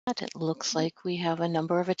It looks like we have a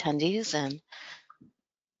number of attendees and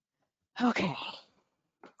okay.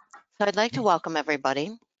 So I'd like to welcome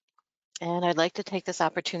everybody, and I'd like to take this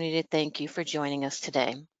opportunity to thank you for joining us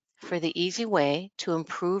today for the Easy Way to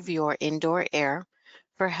Improve Your Indoor Air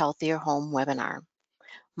for Healthier Home webinar.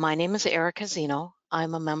 My name is Erica Zeno.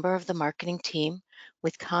 I'm a member of the marketing team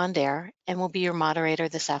with Condair and will be your moderator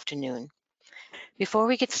this afternoon. Before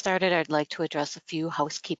we get started, I'd like to address a few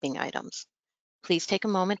housekeeping items. Please take a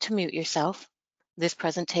moment to mute yourself. This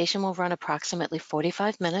presentation will run approximately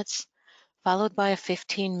 45 minutes, followed by a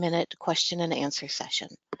 15-minute question and answer session.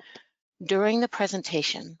 During the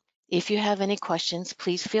presentation, if you have any questions,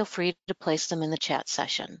 please feel free to place them in the chat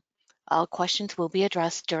session. All questions will be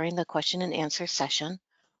addressed during the question and answer session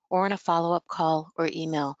or in a follow-up call or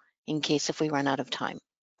email in case if we run out of time.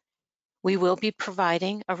 We will be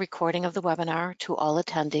providing a recording of the webinar to all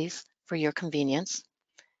attendees for your convenience.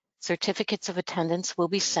 Certificates of attendance will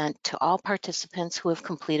be sent to all participants who have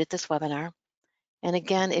completed this webinar. And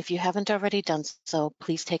again, if you haven't already done so,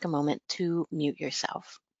 please take a moment to mute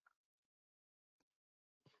yourself.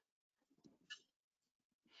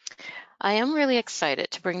 I am really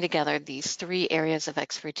excited to bring together these three areas of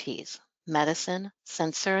expertise: medicine,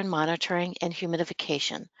 sensor and monitoring, and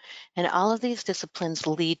humidification. And all of these disciplines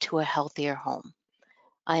lead to a healthier home.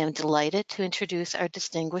 I am delighted to introduce our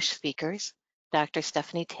distinguished speakers, Dr.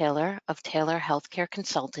 Stephanie Taylor of Taylor Healthcare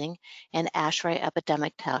Consulting and ASHRAE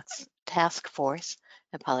Epidemic Task Force.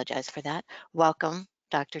 I apologize for that. Welcome,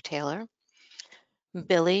 Dr. Taylor.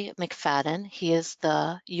 Billy McFadden, he is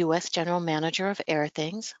the U.S. General Manager of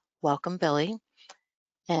Airthings. Welcome, Billy.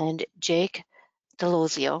 And Jake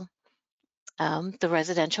Delozio, the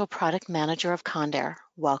Residential Product Manager of Condair.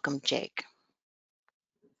 Welcome, Jake.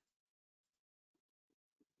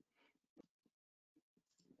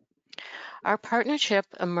 Our partnership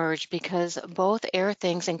emerged because both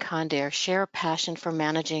Airthings and Condair share a passion for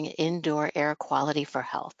managing indoor air quality for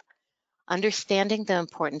health. Understanding the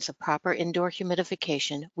importance of proper indoor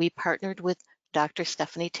humidification, we partnered with Dr.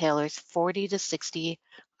 Stephanie Taylor's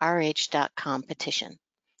 40to60rh.com petition.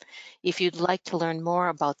 If you'd like to learn more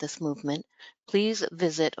about this movement, please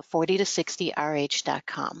visit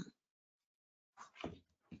 40to60rh.com.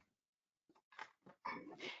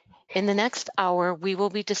 In the next hour, we will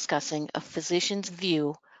be discussing a physician's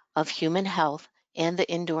view of human health and the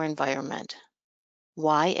indoor environment,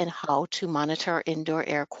 why and how to monitor indoor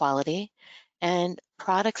air quality, and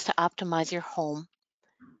products to optimize your home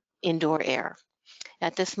indoor air.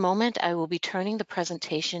 At this moment, I will be turning the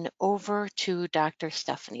presentation over to Dr.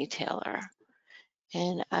 Stephanie Taylor.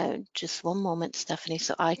 And just one moment, Stephanie,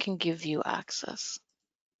 so I can give you access.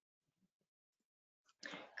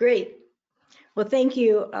 Great. Well, thank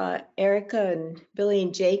you, Erica and Billy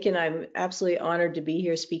and Jake, and I'm absolutely honored to be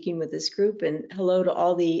here speaking with this group. And hello to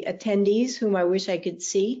all the attendees whom I wish I could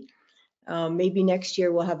see. Maybe next year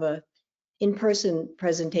we'll have a in-person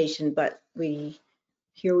presentation, but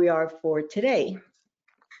here we are for today.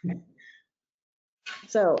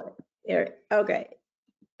 So, okay,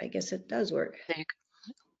 I guess it does work. There you go.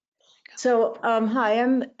 So, hi,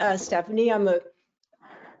 I'm Stephanie.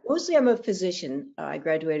 Mostly I'm a physician. I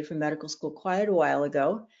graduated from medical school quite a while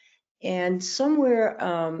ago. And somewhere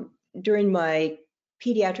during my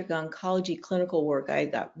pediatric oncology clinical work, I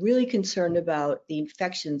got really concerned about the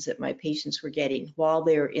infections that my patients were getting while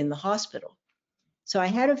they were in the hospital. So I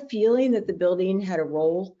had a feeling that the building had a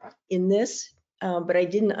role in this, but I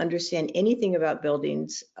didn't understand anything about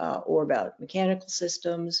buildings or about mechanical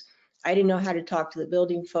systems. I didn't know how to talk to the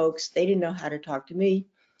building folks. They didn't know how to talk to me.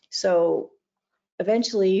 So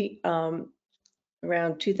eventually,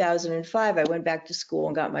 around 2005, I went back to school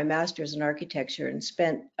and got my master's in architecture and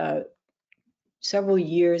spent several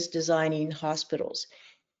years designing hospitals.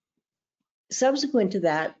 Subsequent to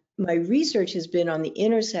that, my research has been on the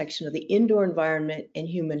intersection of the indoor environment and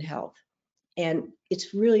human health. And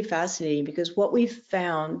it's really fascinating because what we've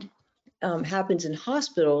found happens in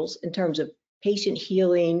hospitals in terms of patient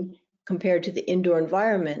healing compared to the indoor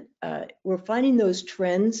environment. We're finding those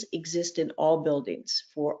trends exist in all buildings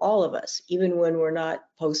for all of us, even when we're not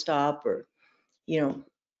post-op or,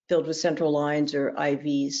 filled with central lines or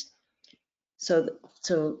IVs. So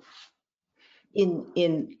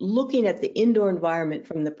in looking at the indoor environment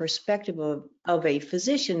from the perspective of a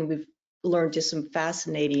physician, we've learned just some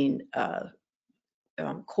fascinating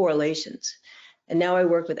correlations. And now I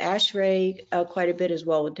work with ASHRAE quite a bit, as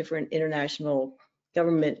well with different international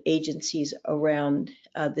government agencies around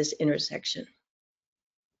this intersection.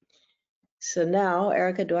 So now,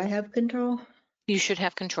 Erica, do I have control? You should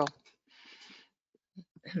have control.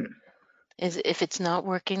 If it's not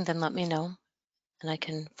working, then let me know and I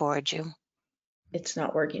can forward you. It's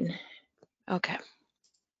not working. Okay.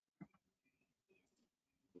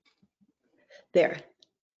 There.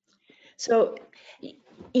 So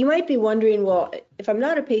you might be wondering, well, if I'm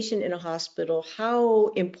not a patient in a hospital, how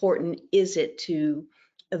important is it to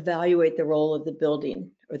evaluate the role of the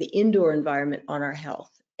building or the indoor environment on our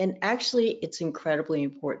health? And actually, it's incredibly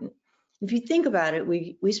important. If you think about it,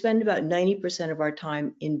 we spend about 90% of our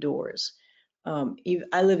time indoors.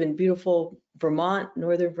 I live in beautiful Vermont,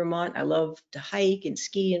 northern Vermont. I love to hike and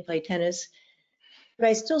ski and play tennis, but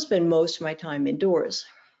I still spend most of my time indoors.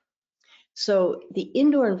 So the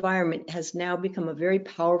indoor environment has now become a very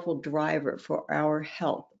powerful driver for our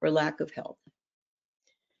health or lack of health.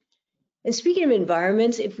 And speaking of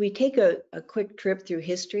environments, if we take a quick trip through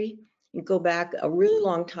history and go back a really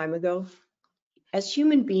long time ago, as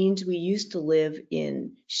human beings, we used to live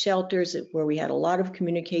in shelters where we had a lot of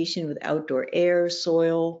communication with outdoor air,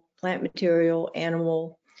 soil, plant material,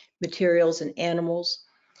 animal materials, and animals.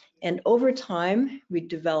 And over time, we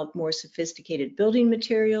developed more sophisticated building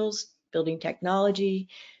materials, building technology.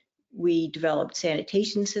 We developed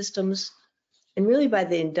sanitation systems. And really by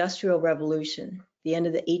the Industrial Revolution, the end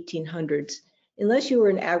of the 1800s, unless you were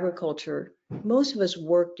in agriculture, most of us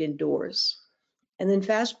worked indoors. And then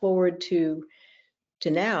fast forward to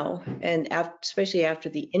now, and especially after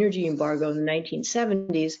the energy embargo in the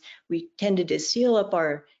 1970s, we tended to seal up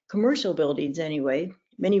our commercial buildings anyway.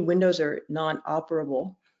 Many windows are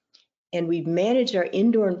non-operable. And we've managed our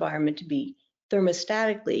indoor environment to be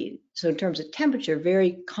thermostatically, so in terms of temperature,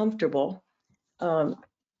 very comfortable. But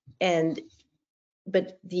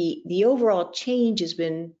the overall change has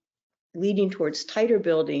been leading towards tighter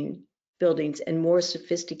buildings and more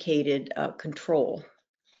sophisticated control.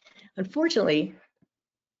 Unfortunately,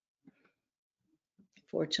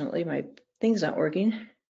 my thing's not working.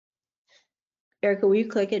 Erica, will you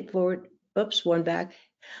click it forward? Oops, one back.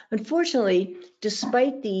 Unfortunately,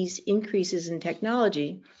 despite these increases in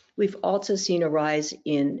technology, we've also seen a rise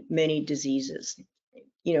in many diseases.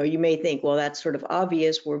 You know, you may think, well, that's sort of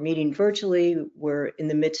obvious. We're meeting virtually. We're in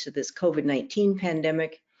the midst of this COVID-19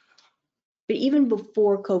 pandemic. But even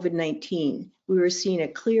before COVID-19, we were seeing a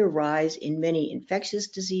clear rise in many infectious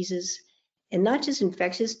diseases, and not just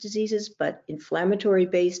infectious diseases, but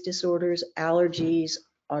inflammatory-based disorders, allergies,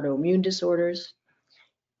 autoimmune disorders.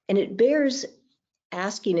 And it bears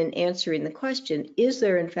asking and answering the question, is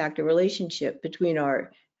there in fact a relationship between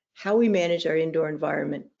how we manage our indoor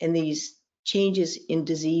environment and these changes in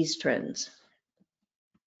disease trends?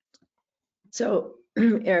 So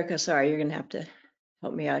Erica, sorry, you're gonna have to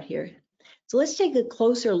help me out here. So let's take a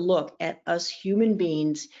closer look at us human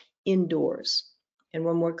beings indoors. And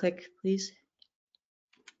one more click, please,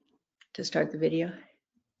 to start the video.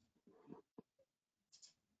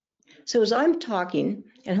 So as I'm talking,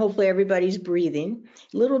 and hopefully everybody's breathing,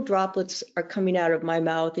 little droplets are coming out of my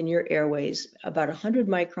mouth and your airways, about 100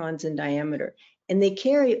 microns in diameter. And they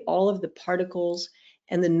carry all of the particles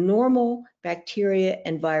and the normal bacteria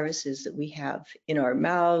and viruses that we have in our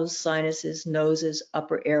mouths, sinuses, noses,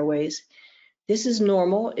 upper airways. This is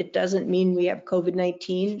normal. It doesn't mean we have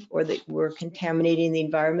COVID-19 or that we're contaminating the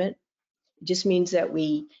environment. It just means that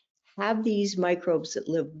we have these microbes that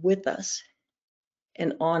live with us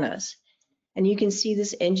and on us. And you can see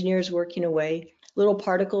this engineer is working away. Little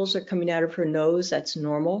particles are coming out of her nose. That's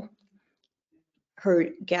normal. Her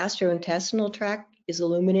gastrointestinal tract is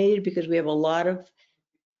illuminated because we have a lot of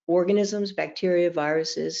organisms, bacteria,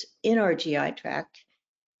 viruses in our GI tract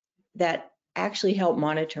that actually help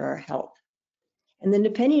monitor our health. And then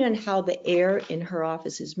depending on how the air in her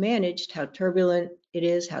office is managed, how turbulent it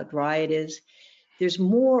is, how dry it is, there's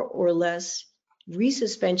more or less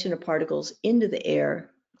resuspension of particles into the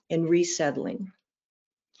air and resettling.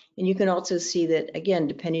 And you can also see that, again,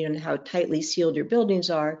 depending on how tightly sealed your buildings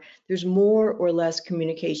are, there's more or less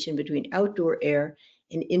communication between outdoor air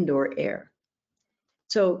and indoor air.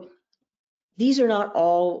 So these are not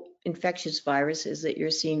all infectious viruses that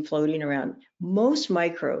you're seeing floating around. Most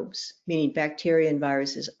microbes, meaning bacteria and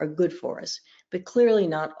viruses, are good for us, but clearly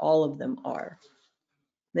not all of them are.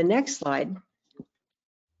 The next slide.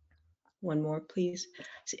 One more, please.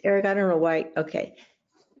 So Eric, I don't know why. Okay.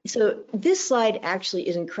 So this slide actually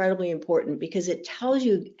is incredibly important because it tells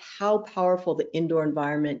you how powerful the indoor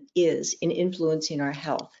environment is in influencing our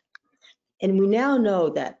health. And we now know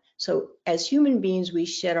that, so as human beings, we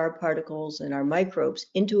shed our particles and our microbes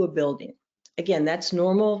into a building. Again, that's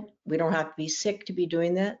normal. We don't have to be sick to be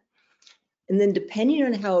doing that. And then depending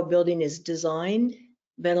on how a building is designed,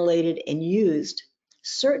 ventilated, and used,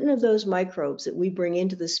 certain of those microbes that we bring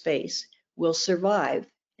into the space will survive,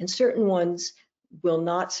 and certain ones will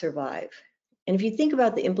not survive. And if you think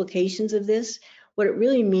about the implications of this, What it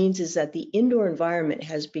really means is that the indoor environment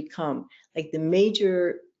has become like the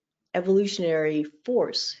major evolutionary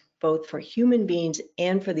force, both for human beings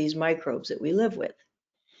and for these microbes that we live with.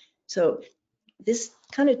 So this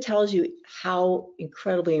kind of tells you how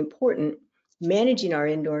incredibly important managing our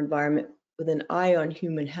indoor environment with an eye on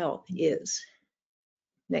human health is.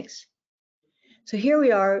 Next. So here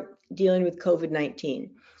we are dealing with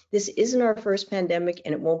COVID-19. This isn't our first pandemic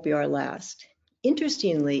and it won't be our last.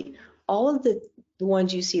 Interestingly, all of the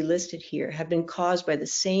ones you see listed here have been caused by the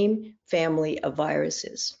same family of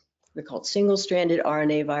viruses. They're called single-stranded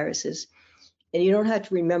RNA viruses, and you don't have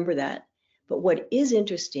to remember that. But what is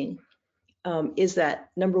interesting is that,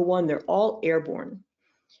 number one, they're all airborne.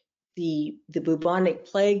 The bubonic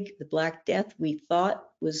plague, the Black Death, we thought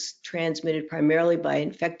was transmitted primarily by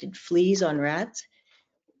infected fleas on rats.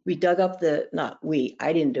 We dug up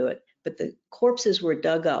I didn't do it, but the corpses were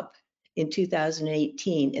dug up in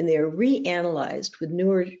 2018 and they are reanalyzed with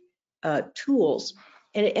newer tools.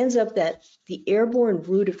 And it ends up that the airborne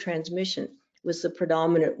route of transmission was the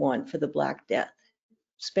predominant one for the Black Death.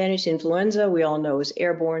 Spanish influenza, we all know, is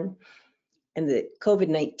airborne. And the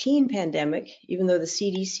COVID-19 pandemic, even though the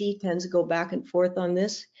CDC tends to go back and forth on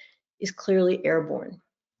this, is clearly airborne.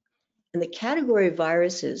 And the category of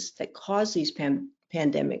viruses that cause these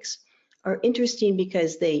pandemics are interesting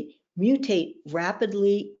because they mutate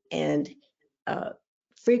rapidly and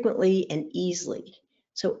frequently and easily.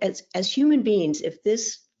 So as human beings, if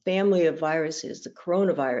this family of viruses, the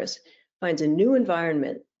coronavirus, finds a new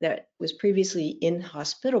environment that was previously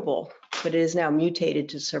inhospitable, but it is now mutated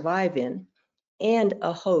to survive in, and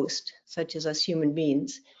a host, such as us human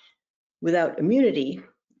beings, without immunity,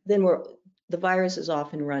 then the virus is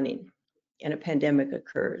off and running and a pandemic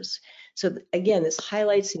occurs. So again, this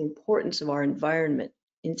highlights the importance of our environment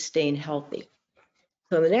in staying healthy.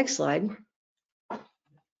 So on the next slide,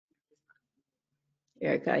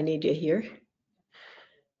 Erica, I need you here.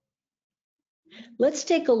 Let's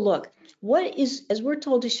take a look. What is, as we're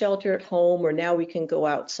told to shelter at home, or now we can go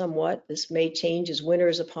out somewhat, this may change as winter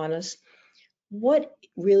is upon us, what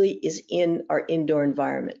really is in our indoor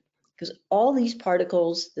environment? Because all these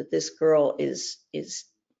particles that this girl is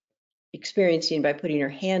experiencing by putting her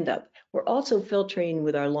hand up, we're also filtering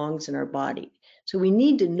with our lungs and our body. So we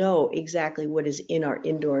need to know exactly what is in our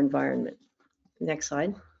indoor environment. Next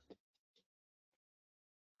slide.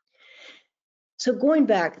 So going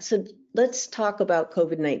back, so let's talk about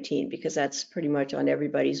COVID-19 because that's pretty much on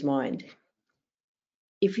everybody's mind.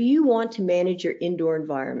 If you want to manage your indoor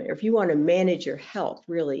environment, or if you want to manage your health,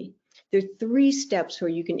 really, there are 3 steps where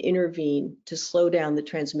you can intervene to slow down the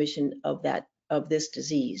transmission of this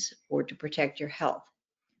disease or to protect your health.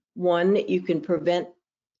 One, you can prevent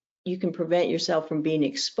yourself from being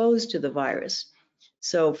exposed to the virus.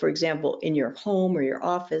 So for example, in your home or your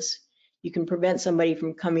office, you can prevent somebody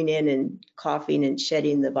from coming in and coughing and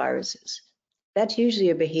shedding the viruses. That's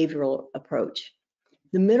usually a behavioral approach.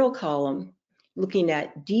 The middle column, looking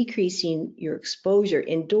at decreasing your exposure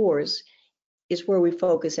indoors, is where we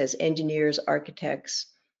focus as engineers, architects,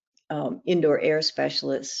 indoor air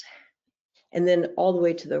specialists. And then all the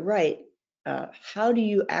way to the right, how do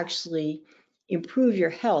you actually improve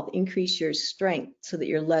your health, increase your strength so that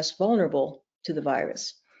you're less vulnerable to the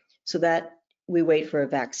virus? So that we wait for a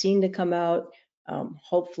vaccine to come out.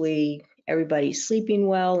 Hopefully everybody's sleeping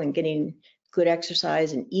well and getting good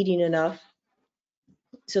exercise and eating enough.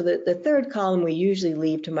 So the third column we usually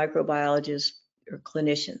leave to microbiologists or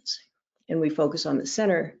clinicians, and we focus on the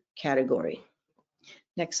center category.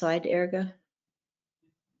 Next slide, Erica.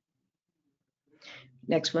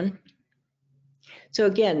 Next one. So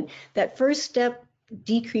again, that first step,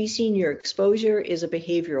 decreasing your exposure, is a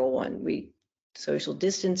behavioral one. Social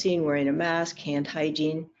distancing, wearing a mask, hand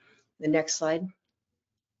hygiene. The next slide.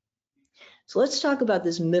 So let's talk about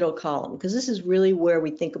this middle column, because this is really where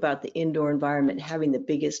we think about the indoor environment having the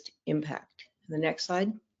biggest impact. The next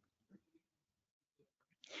slide.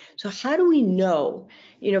 So how do we know,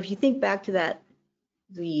 if you think back to that,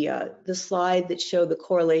 the slide that showed the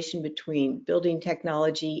correlation between building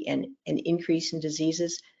technology and an increase in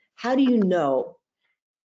diseases, how do you know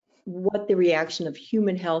what the reaction of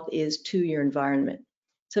human health is to your environment?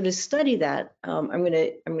 So to study that, I'm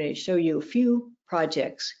going to show you a few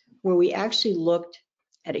projects where we actually looked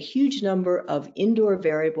at a huge number of indoor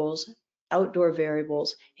variables, outdoor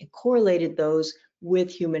variables, and correlated those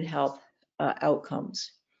with human health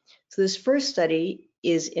outcomes. So this first study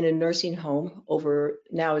is in a nursing home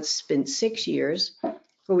now it's been 6 years,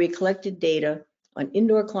 where we collected data on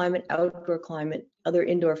indoor climate, outdoor climate, other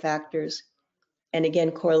indoor factors, and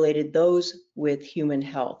again correlated those with human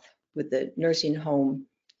health, with the nursing home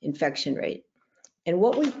infection rate. And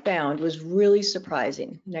what we found was really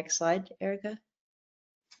surprising. Next slide, Erica.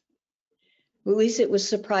 Well, at least it was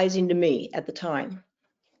surprising to me at the time.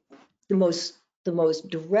 The most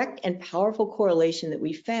direct and powerful correlation that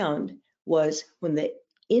we found was when the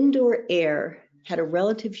indoor air had a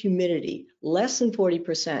relative humidity less than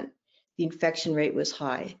 40%, the infection rate was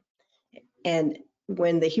high. And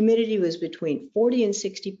when the humidity was between 40 and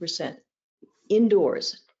 60%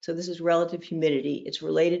 indoors, so this is relative humidity, it's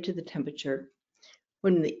related to the temperature.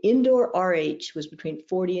 When the indoor RH was between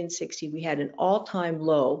 40 and 60, we had an all-time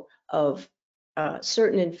low of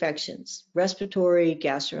certain infections, respiratory,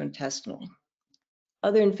 gastrointestinal.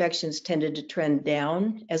 Other infections tended to trend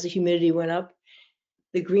down as the humidity went up.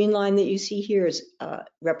 The green line that you see here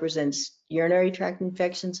represents urinary tract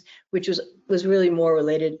infections, which was really more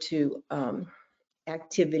related to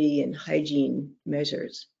activity and hygiene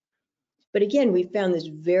measures. But again, we found this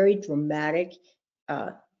very dramatic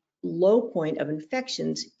low point of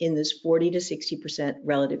infections in this 40 to 60%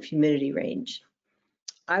 relative humidity range.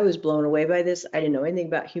 I was blown away by this. I didn't know anything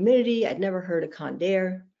about humidity. I'd never heard of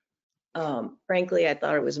Condair. Frankly, I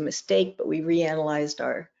thought it was a mistake, but we reanalyzed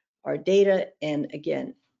our data. And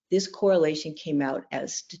again, this correlation came out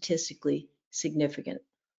as statistically significant.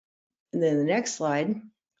 And then the next slide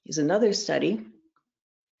is another study.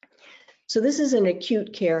 So this is an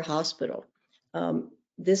acute care hospital.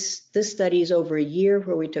 This study is over a year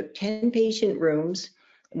where we took 10 patient rooms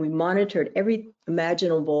and we monitored every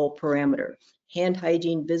imaginable parameter: hand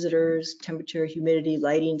hygiene, visitors, temperature, humidity,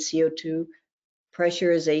 lighting, CO2,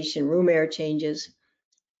 pressurization, room air changes.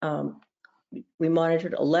 We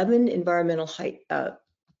monitored 11 environmental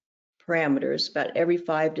parameters about every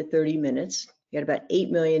 5 to 30 minutes. We had about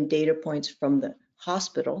 8 million data points from the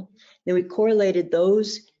hospital. Then we correlated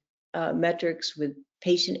those metrics with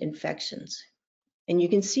patient infections. And you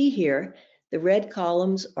can see here, the red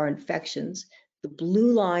columns are infections. The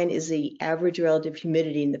blue line is the average relative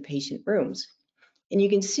humidity in the patient rooms. And you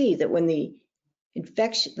can see that when the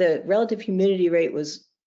relative humidity rate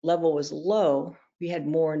level was low, we had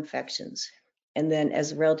more infections. And then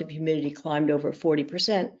as the relative humidity climbed over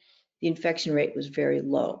 40%, the infection rate was very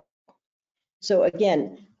low. So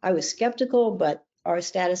again, I was skeptical, but our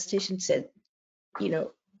statistician said,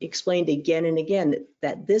 explained again and again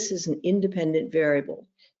that this is an independent variable.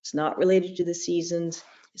 It's not related to the seasons.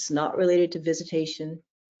 It's not related to visitation.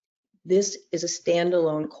 This is a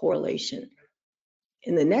standalone correlation.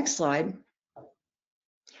 In the next slide,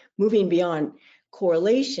 moving beyond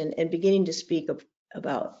correlation and beginning to speak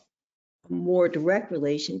about a more direct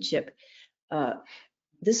relationship,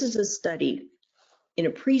 this is a study in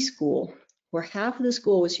a preschool where half of the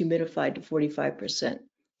school was humidified to 45%,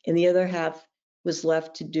 and the other half was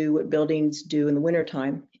left to do what buildings do in the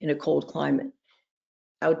wintertime in a cold climate.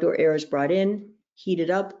 Outdoor air is brought in, heated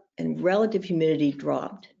up, and relative humidity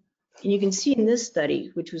dropped. And you can see in this study,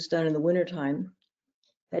 which was done in the wintertime,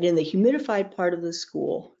 that in the humidified part of the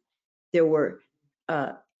school, there were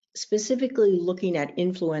specifically looking at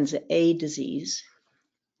influenza A disease.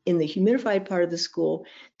 In the humidified part of the school,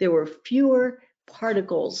 there were fewer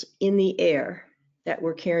particles in the air that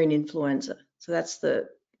were carrying influenza. So that's the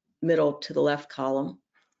middle to the left column.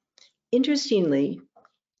 Interestingly,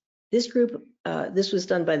 this group, this was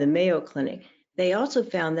done by the Mayo Clinic. They also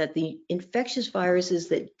found that the infectious viruses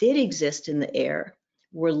that did exist in the air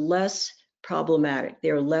were less problematic.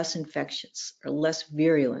 They were less infectious or less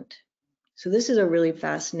virulent. So this is a really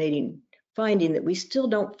fascinating finding that we still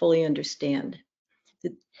don't fully understand.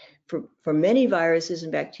 For many viruses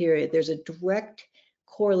and bacteria, there's a direct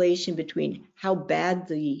correlation between how bad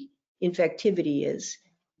the infectivity is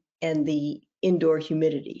and the indoor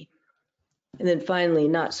humidity. And then finally,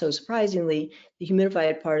 not so surprisingly, the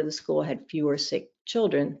humidified part of the school had fewer sick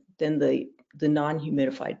children than the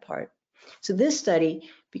non-humidified part. So this study,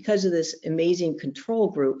 because of this amazing control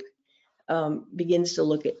group, begins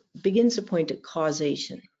to point to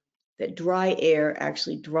causation, that dry air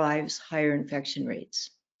actually drives higher infection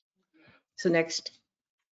rates. So next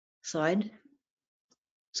slide.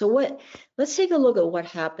 So let's take a look at what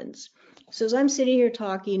happens. So as I'm sitting here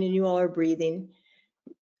talking and you all are breathing,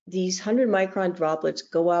 these 100 micron droplets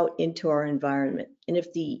go out into our environment. And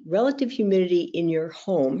if the relative humidity in your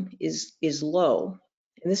home is low,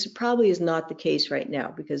 and this probably is not the case right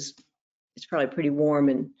now because it's probably pretty warm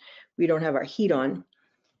and we don't have our heat on,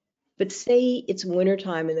 but say it's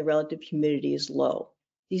wintertime and the relative humidity is low.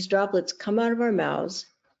 These droplets come out of our mouths.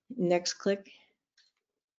 Next click.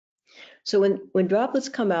 So when droplets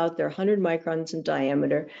come out, they're 100 microns in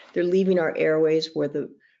diameter. They're leaving our airways where the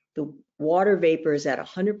water vapor is at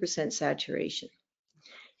 100% saturation.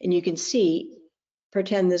 And you can see,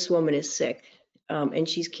 pretend this woman is sick and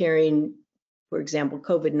she's carrying for example,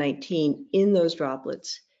 COVID-19, in those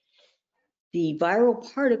droplets, the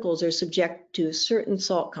viral particles are subject to a certain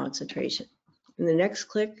salt concentration. In the next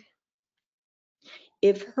click,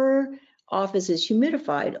 if her office is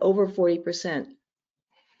humidified over 40%,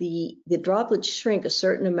 the droplets shrink a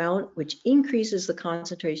certain amount, which increases the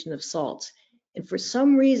concentration of salts. And for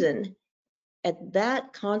some reason, at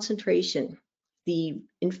that concentration, the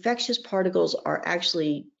infectious particles are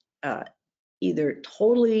actually either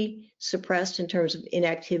totally suppressed in terms of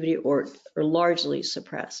inactivity or largely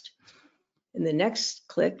suppressed. In the next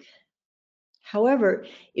click, however,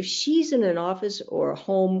 if she's in an office or a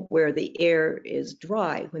home where the air is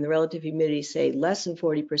dry, when the relative humidity, say, less than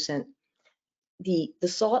 40%, the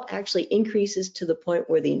salt actually increases to the point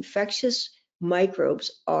where the infectious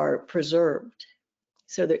microbes are preserved.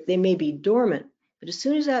 So they may be dormant, but as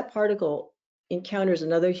soon as that particle encounters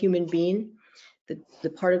another human being, the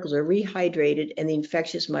particles are rehydrated and the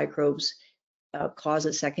infectious microbes cause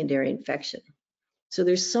a secondary infection. So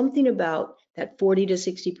there's something about that 40 to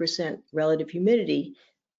 60% relative humidity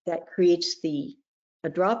that creates a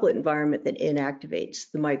droplet environment that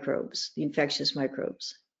inactivates the microbes, the infectious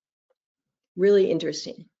microbes. Really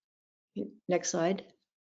interesting. Next slide.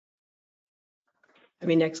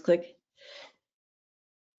 Next click.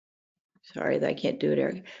 Sorry that I can't do it,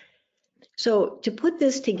 Eric. So to put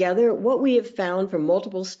this together, what we have found from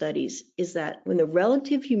multiple studies is that when the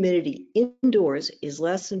relative humidity indoors is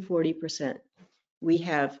less than 40%, we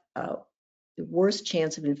have the worst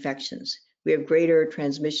chance of infections. We have greater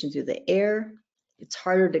transmission through the air. It's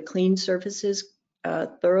harder to clean surfaces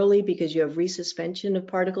thoroughly because you have resuspension of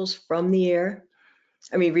particles from the air.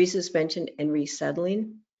 Resuspension and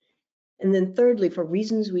resettling. And then thirdly, for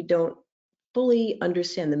reasons we don't fully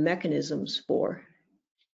understand the mechanisms for,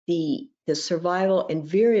 the survival and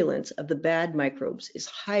virulence of the bad microbes is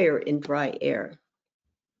higher in dry air.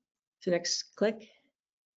 So next click.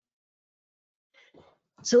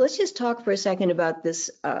 So let's just talk for a second about this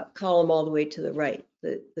column all the way to the right,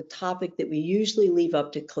 the topic that we usually leave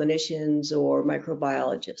up to clinicians or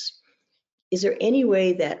microbiologists. Is there any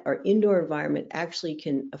way that our indoor environment actually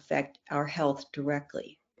can affect our health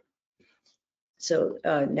directly? So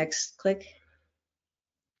next click.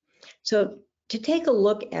 So to take a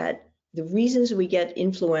look at the reasons we get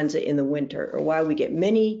influenza in the winter, or why we get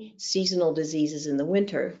many seasonal diseases in the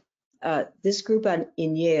winter, this group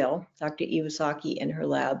in Yale, Dr. Iwasaki and her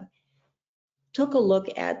lab, took a look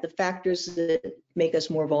at the factors that make us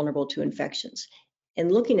more vulnerable to infections.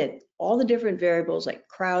 And looking at all the different variables like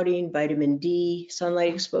crowding, vitamin D,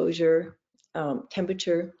 sunlight exposure,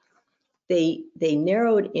 temperature, they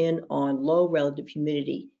narrowed in on low relative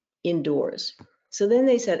humidity indoors. So then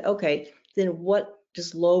they said, okay, then what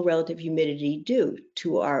does low relative humidity do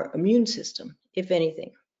to our immune system, if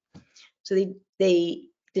anything? So they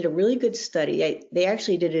did a really good study. They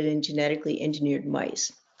actually did it in genetically engineered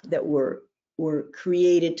mice that were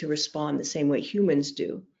created to respond the same way humans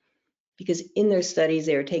do. Because in their studies,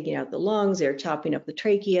 they were taking out the lungs, they were chopping up the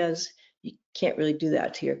tracheas. You can't really do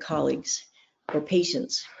that to your colleagues or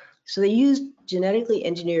patients. So they used genetically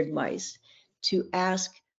engineered mice to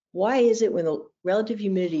ask, why is it when the relative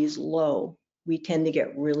humidity is low, we tend to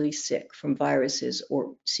get really sick from viruses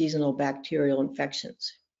or seasonal bacterial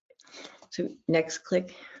infections? So next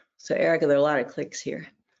click. So Erica, there are a lot of clicks here.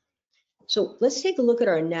 So let's take a look at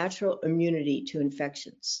our natural immunity to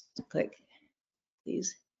infections. Click,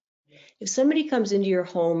 please. If somebody comes into your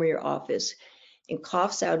home or your office and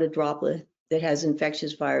coughs out a droplet that has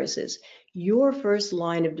infectious viruses, your first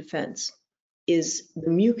line of defense is the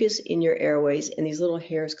mucus in your airways and these little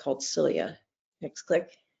hairs called cilia. Next click.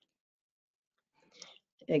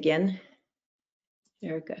 Again,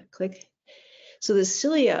 Erica, click. So the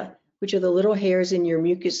cilia, which are the little hairs in your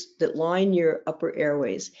mucus that line your upper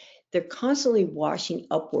airways, they're constantly washing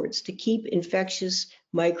upwards to keep infectious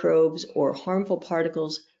microbes or harmful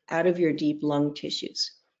particles out of your deep lung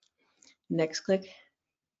tissues. Next click.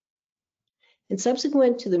 And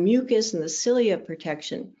subsequent to the mucus and the cilia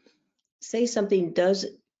protection, say something does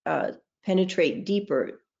penetrate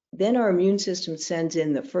deeper, then our immune system sends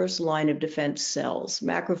in the first line of defense cells,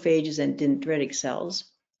 macrophages and dendritic cells.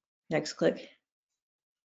 Next click.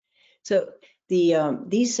 So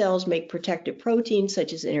these cells make protective proteins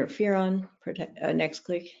such as interferon. Next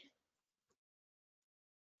click.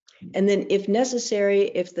 And then if necessary,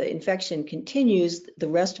 if the infection continues, the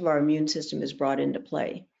rest of our immune system is brought into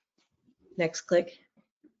play. Next click.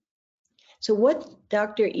 So what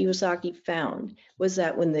Dr. Iwasaki found was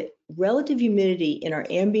that when the relative humidity in our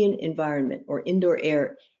ambient environment or indoor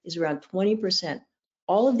air is around 20%,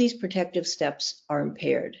 all of these protective steps are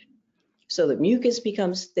impaired. So the mucus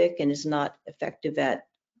becomes thick and is not effective at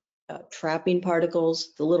trapping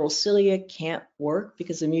particles. The little cilia can't work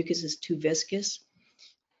because the mucus is too viscous.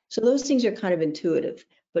 So those things are kind of intuitive.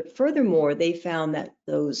 But furthermore, they found that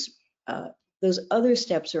those other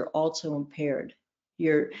steps are also impaired.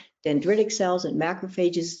 Your dendritic cells and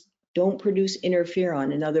macrophages don't produce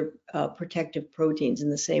interferon and other protective proteins in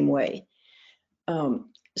the same way.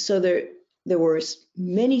 So there were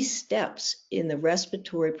many steps in the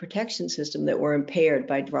respiratory protection system that were impaired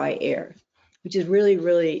by dry air, which is really,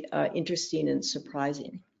 really interesting and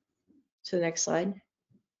surprising. So next slide.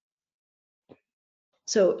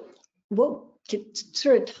 So to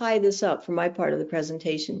sort of tie this up for my part of the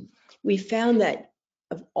presentation, we found that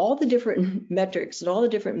of all the different metrics and all the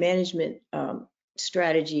different management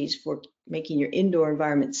strategies for making your indoor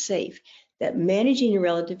environment safe, that managing your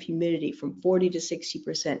relative humidity from 40 to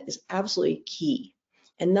 60% is absolutely key.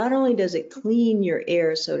 And not only does it clean your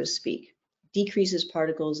air, so to speak, decreases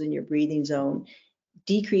particles in your breathing zone,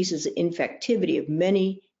 decreases the infectivity of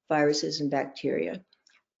many viruses and bacteria,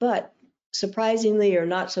 but surprisingly or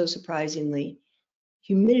not so surprisingly,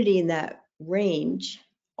 humidity in that range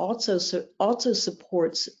also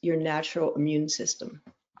supports your natural immune system.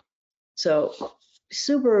 So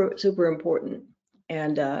super, super important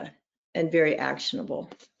and very actionable.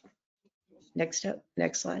 Next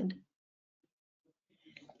slide.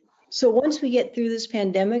 So once we get through this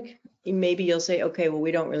pandemic, maybe you'll say, okay, well,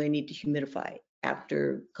 we don't really need to humidify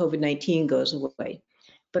after COVID-19 goes away.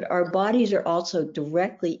 But our bodies are also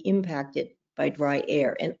directly impacted by dry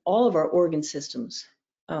air, and all of our organ systems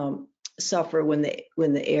suffer when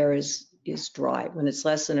the air is dry, when it's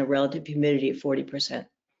less than a relative humidity of 40%.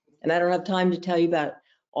 And I don't have time to tell you about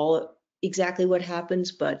exactly what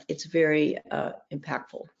happens, but it's very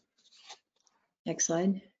impactful. Next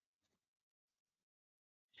slide.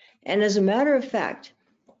 And as a matter of fact,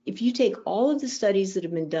 if you take all of the studies that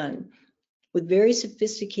have been done with very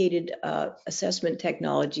sophisticated assessment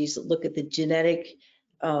technologies that look at the genetic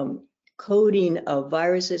coding of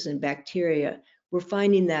viruses and bacteria, we're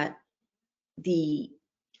finding that the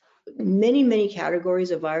many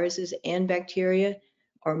categories of viruses and bacteria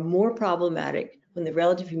are more problematic when the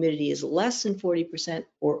relative humidity is less than 40%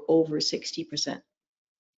 or over 60%.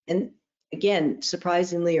 And again,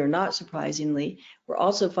 surprisingly or not surprisingly, we're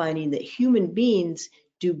also finding that human beings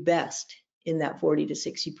do best in that 40 to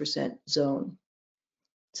 60% zone.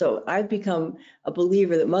 So I've become a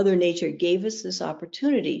believer that Mother Nature gave us this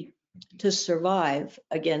opportunity to survive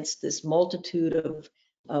against this multitude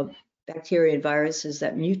of bacteria and viruses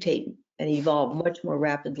that mutate and evolve much more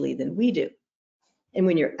rapidly than we do. And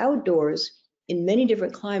when you're outdoors in many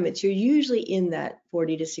different climates, you're usually in that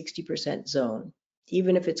 40 to 60% zone,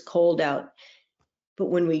 even if it's cold out. But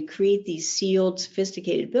when we create these sealed,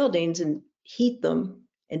 sophisticated buildings and heat them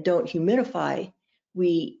and don't humidify,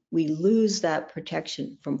 we lose that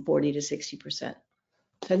protection from 40 to 60%.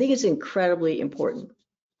 So I think it's incredibly important.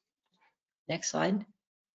 Next slide.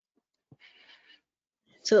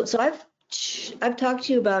 So I've talked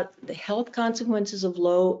to you about the health consequences of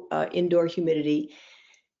low indoor humidity.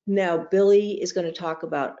 Now Billy is going to talk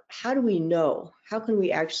about how do we know, how can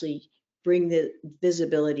we actually bring the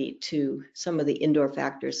visibility to some of the indoor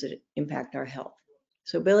factors that impact our health.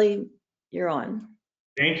 So Billy, you're on.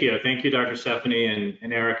 Thank you, Dr. Stephanie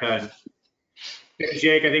and Erica. And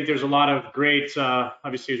Jake, I think there's a lot of great,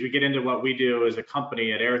 obviously, as we get into what we do as a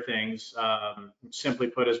company at AirThings, simply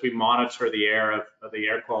put, as we monitor the air of the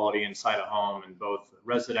air quality inside a home in both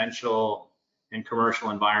residential and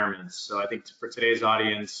commercial environments. So I think for today's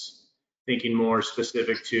audience, thinking more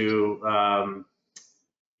specific to,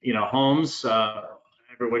 homes,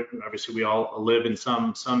 obviously we all live in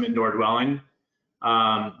some indoor dwelling.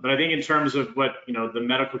 But I think in terms of what the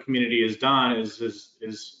medical community has done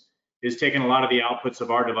is taken a lot of the outputs of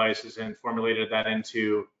our devices and formulated that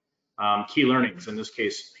into key learnings. In this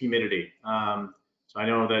case, humidity. So I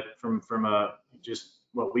know that from just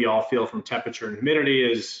what we all feel from temperature and humidity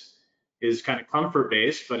is kind of comfort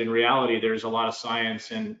based, but in reality, there's a lot of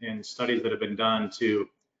science and studies that have been done to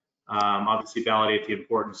obviously validate the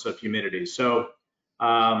importance of humidity. So.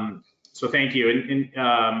 So thank you.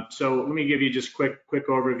 So let me give you just quick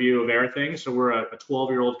overview of AirThings. So we're a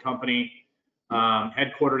 12-year-old company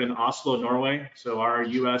headquartered in Oslo, Norway. So our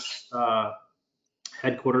U.S.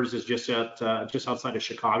 Headquarters is just outside of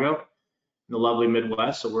Chicago, in the lovely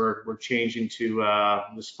Midwest. So we're changing to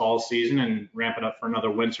this fall season and ramping up for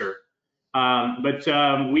another winter. But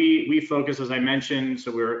we focus, as I mentioned.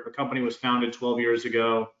 So the company was founded 12 years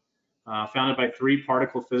ago. Founded by 3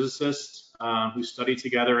 particle physicists who studied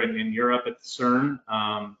together in Europe at CERN.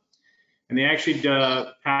 And they actually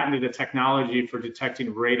patented a technology for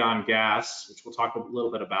detecting radon gas, which we'll talk a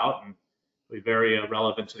little bit about. And be very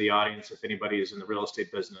relevant to the audience if anybody is in the real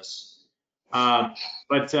estate business.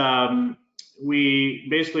 We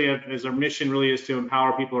basically have, as our mission really is to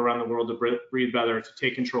empower people around the world to breathe better, to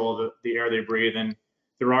take control of the air they breathe. And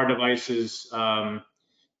there are devices,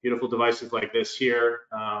 beautiful devices like this here,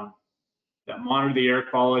 that monitor the air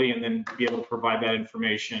quality and then be able to provide that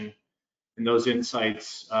information and those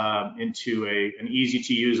insights into an easy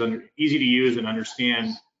to use and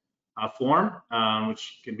understand form,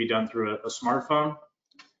 which can be done through a smartphone.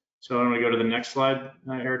 So I'm going to go to the next slide,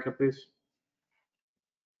 Erica, please.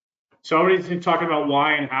 So already been talking about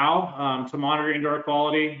why and how to monitor indoor air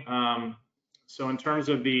quality. So in terms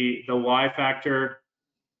of the why factor,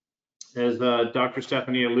 as Dr.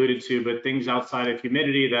 Stephanie alluded to, but things outside of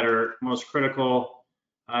humidity that are most critical,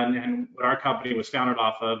 and what our company was founded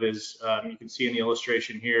off of is, you can see in the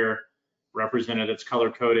illustration here, represented, it's color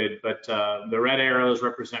coded, but the red arrows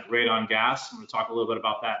represent radon gas. I'm going to talk a little bit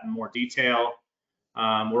about that in more detail.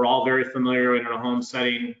 We're all very familiar in a home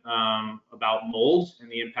setting about mold and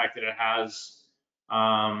the impact that it has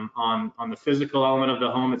on the physical element of the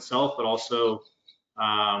home itself, but also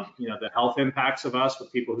the health impacts of us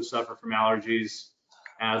with people who suffer from allergies,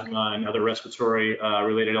 asthma, and other respiratory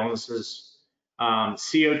related illnesses.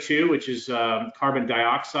 CO2, which is carbon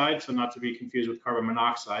dioxide, so not to be confused with carbon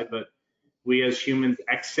monoxide, but we as humans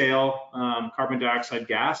exhale carbon dioxide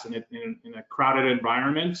gas in a crowded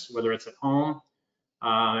environment, whether it's at home.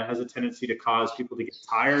 It has a tendency to cause people to get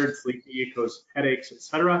tired, sleepy, it causes headaches,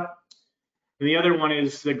 etc. And the other one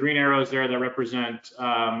is the green arrows there that represent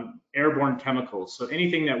airborne chemicals. So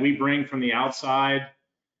anything that we bring from the outside,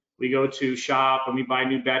 we go to shop and we buy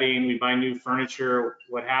new bedding, we buy new furniture,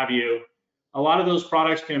 what have you. A lot of those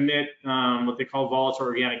products can emit what they call volatile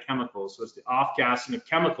organic chemicals. So it's the off-gassing of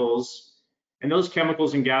chemicals. And those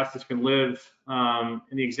chemicals and gases can live, in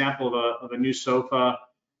the example of a new sofa,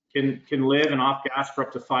 can live and off-gas for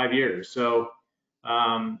up to 5 years. So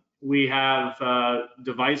we have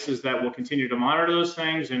devices that will continue to monitor those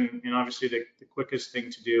things. And obviously the quickest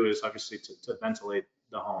thing to do is obviously to ventilate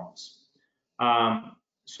the homes.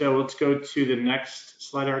 So let's go to the next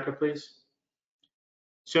slide, Erica, please.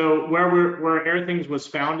 So where Airthings was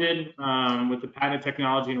founded with the patented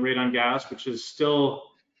technology in radon gas, which is still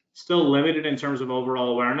limited in terms of overall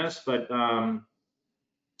awareness, but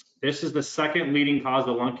this is the second leading cause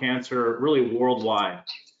of lung cancer really worldwide.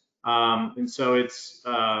 And so it's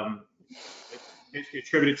basically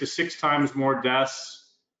attributed to 6 times more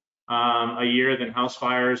deaths a year than house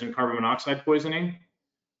fires and carbon monoxide poisoning.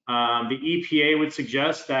 The EPA would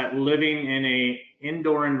suggest that living in an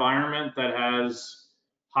indoor environment that has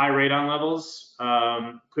high radon levels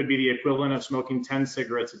could be the equivalent of smoking 10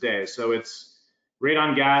 cigarettes a day. So it's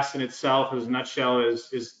radon gas in itself, as a nutshell, is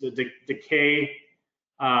the decay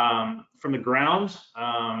from the ground,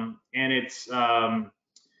 and it's the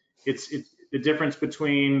difference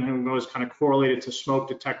between, and it was kind of correlated to smoke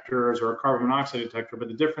detectors or a carbon monoxide detector, but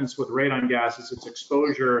the difference with radon gas is its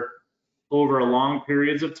exposure over long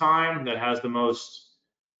periods of time that has the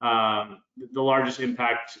largest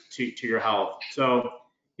impact to your health. So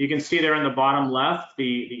you can see there in the bottom left,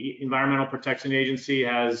 the Environmental Protection Agency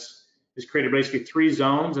has created basically 3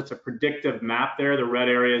 zones. It's a predictive map there. The red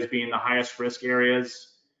areas being the highest risk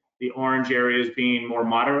areas, the orange areas being more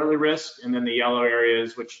moderately risked, and then the yellow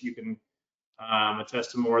areas, which you can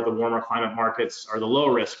attest to more of the warmer climate markets, are the low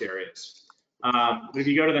risk areas. But if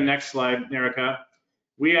you go to the next slide, Erica,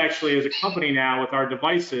 we actually, as a company now with our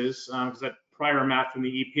devices, because that prior map from the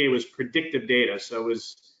EPA was predictive data, so it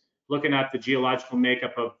was looking at the geological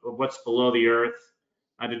makeup of what's below the earth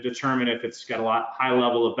to determine if it's got a high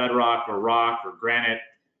level of bedrock or rock or granite,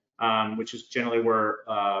 which is generally where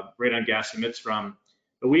radon gas emits from.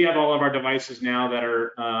 But we have all of our devices now that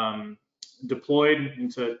are deployed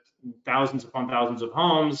into thousands upon thousands of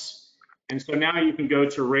homes. And so now you can go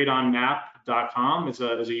to radonmap.com as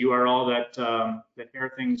a URL that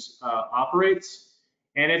Airthings operates.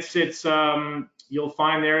 And it's you'll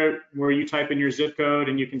find there where you type in your zip code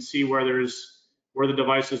and you can see where the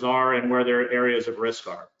devices are and where their areas of risk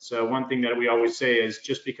are. So one thing that we always say is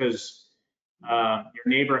just because your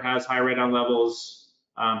neighbor has high radon levels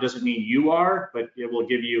doesn't mean you are, but it will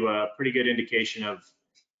give you a pretty good indication of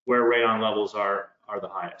where radon levels are the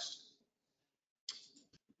highest.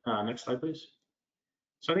 Next slide, please.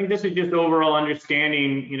 So I think this is just overall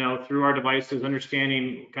understanding, through our devices,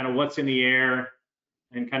 understanding kind of what's in the air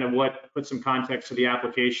and kind of put some context to the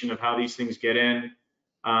application of how these things get in.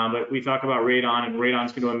 But we talk about radon, and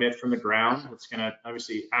radon's going to emit from the ground. It's going to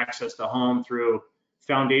obviously access the home through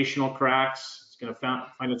foundational cracks. It's going to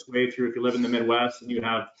find its way through, if you live in the Midwest and you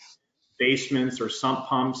have basements or sump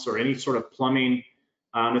pumps or any sort of plumbing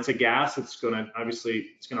It's a gas. It's going to obviously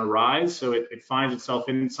it's going to rise, so it finds itself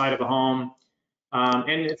inside of a home,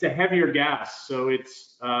 and it's a heavier gas. So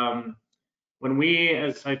it's when we,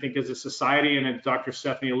 as I think as a society, and as Dr.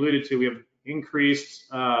 Stephanie alluded to, we have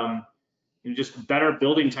increased just better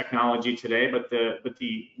building technology today, but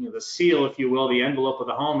the seal, if you will, the envelope of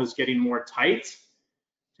the home is getting more tight.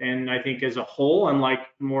 And I think as a whole, unlike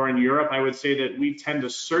more in Europe, I would say that we tend to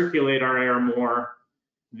circulate our air more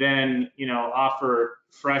than offer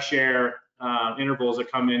fresh air intervals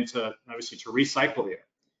that come into obviously to recycle the air.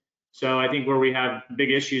 So I think where we have big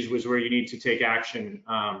issues was where you need to take action.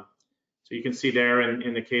 So you can see there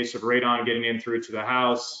in the case of radon getting in through to the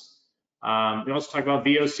house. We also talk about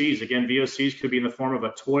VOCs. Again, VOCs could be in the form of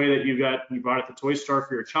a toy that you bought at the toy store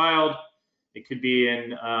for your child. It could be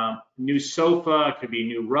in new sofa. It could be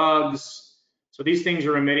new rugs. So these things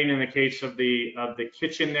are emitting in the case of the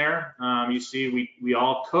kitchen there. You see, we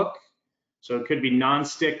all cook. So it could be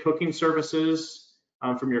non-stick cooking surfaces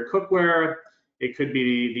from your cookware. It could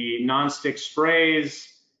be the non-stick sprays.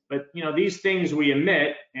 But these things we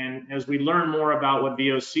emit, and as we learn more about what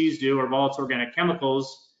VOCs do, or volatile organic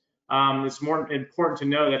chemicals, it's more important to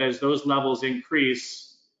know that as those levels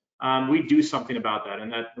increase, we do something about that,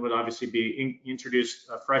 and that would obviously be introduce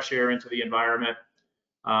fresh air into the environment,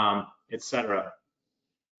 etc.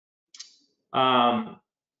 I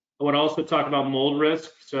would also talk about mold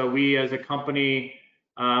risk. So we, as a company,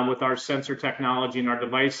 with our sensor technology and our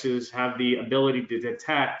devices, have the ability to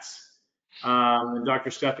detect. And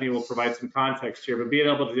Dr. Stephanie will provide some context here, but being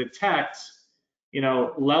able to detect,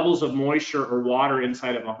 levels of moisture or water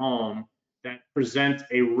inside of a home that present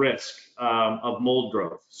a risk of mold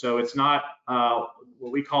growth. So it's not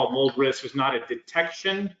what we call mold risk is not a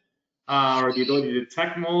detection or the ability to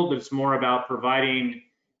detect mold, but it's more about providing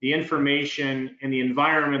the information and the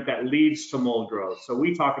environment that leads to mold growth. So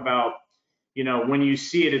we talk about, when you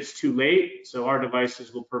see it, it's too late. So our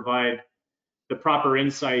devices will provide the proper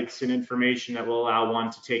insights and information that will allow one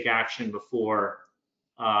to take action before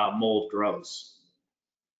mold grows.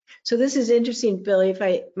 So this is interesting, Billy, if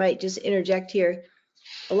I might just interject here.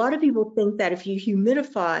 A lot of people think that if you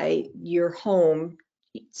humidify your home,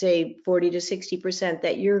 say 40 to 60%,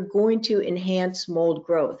 that you're going to enhance mold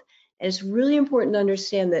growth. And it's really important to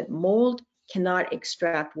understand that mold cannot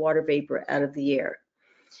extract water vapor out of the air.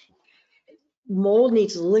 Mold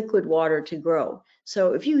needs liquid water to grow.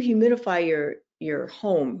 So if you humidify your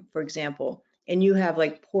home, for example, and you have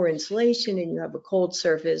like poor insulation and you have a cold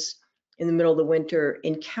surface in the middle of the winter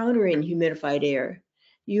encountering humidified air,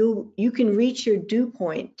 you can reach your dew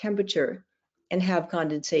point temperature and have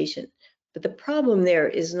condensation. But the problem there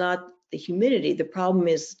is not the humidity. The problem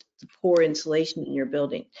is the poor insulation in your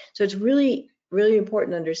building. So it's really, really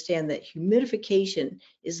important to understand that humidification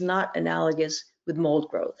is not analogous with mold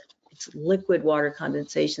growth. It's liquid water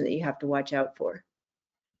condensation that you have to watch out for.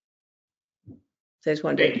 So I just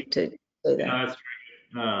wanted to say that. Yeah,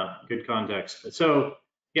 that's good context. So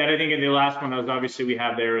yeah, I think in the last one, obviously we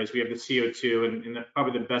have the CO2, and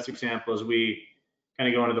probably the best example is we kind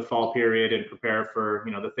of go into the fall period and prepare for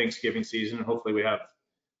the Thanksgiving season. Hopefully we're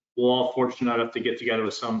all fortunate enough to get together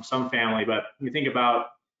with some family. But when you think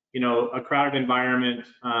about a crowded environment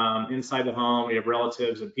inside the home, we have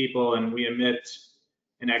relatives and people, and we emit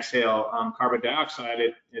and exhale carbon dioxide.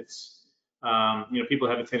 People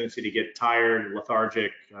have a tendency to get tired,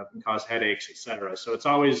 lethargic, can cause headaches, etc. So it's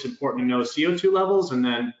always important to know CO2 levels, and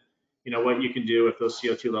then what you can do if those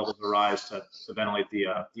CO2 levels arise to ventilate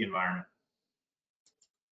the environment.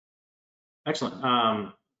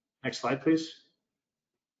 Excellent. Next slide, please.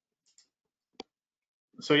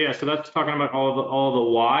 So yeah, so that's talking about all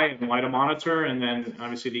the why and why to monitor, and then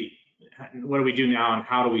obviously what do we do now and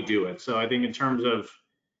how do we do it. So I think in terms of,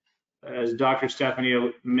 as Dr.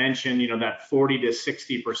 Stephanie mentioned, that 40 to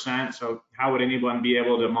 60%. So how would anyone be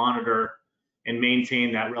able to monitor and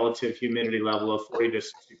maintain that relative humidity level of 40 to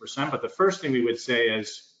 60%? But the first thing we would say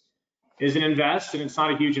is an invest, and it's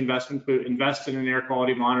not a huge investment, but invest in an air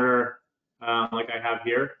quality monitor like I have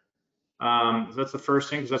here. So that's the first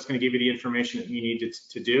thing, because that's going to give you the information that you need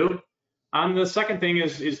to do. The second thing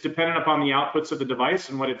is dependent upon the outputs of the device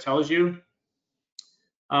and what it tells you.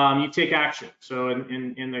 You take action. So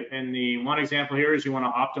in the one example here is you want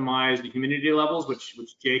to optimize the humidity levels, which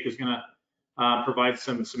Jake is going to provide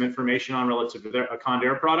some information on relative to their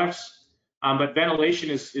Condair products. But ventilation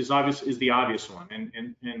is the obvious one,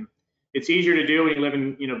 and it's easier to do when you live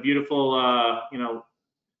in beautiful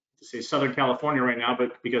to say Southern California right now,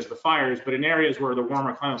 but because of the fires. But in areas where the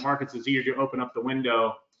warmer climate markets, it's easier to open up the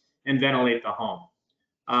window and ventilate the home.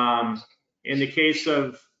 In the case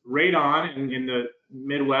of radon in the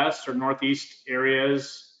Midwest or Northeast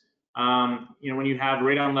areas, When you have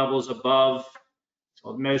radon levels above,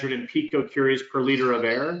 so measured in picocuries per liter of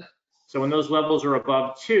air. So when those levels are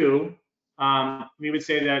above 2, we would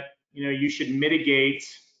say that you should mitigate,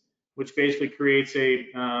 which basically creates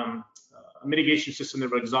a mitigation system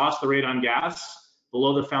that would exhaust the radon gas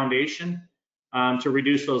below the foundation to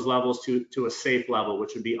reduce those levels to a safe level,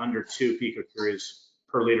 which would be under 2 picocuries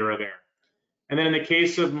per liter of air. And then in the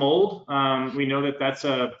case of mold, we know that that's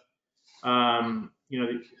a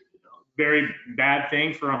very bad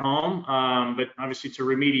thing for a home, but obviously to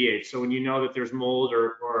remediate. So when you know that there's mold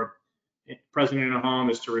or present in a home,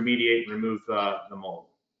 is to remediate and remove the mold.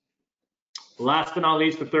 Last but not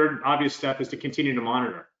least, the third obvious step is to continue to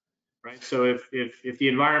monitor, right? So if the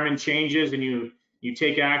environment changes and you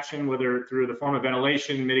take action, whether through the form of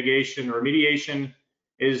ventilation, mitigation, or remediation,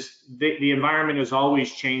 the environment is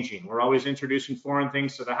always changing. We're always introducing foreign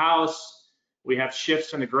things to the house. We have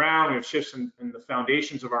shifts in the ground, we have shifts in the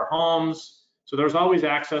foundations of our homes. So there's always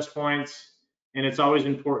access points, and it's always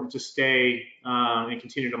important to stay and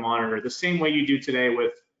continue to monitor the same way you do today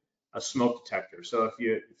with a smoke detector. So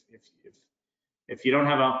if you don't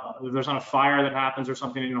have if there's not a fire that happens or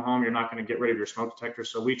something in your home, you're not going to get rid of your smoke detector.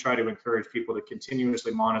 So we try to encourage people to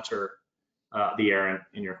continuously monitor the air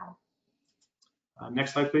in your home.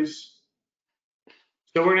 Next slide, please.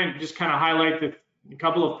 So we're going to just kind of highlight a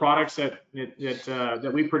couple of products that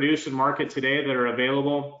we produce and market today that are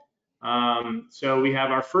available. So we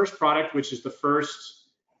have our first product, which is the first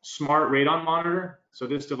smart radon monitor. So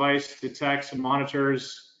this device detects and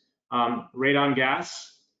monitors radon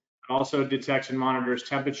gas. It also detects and monitors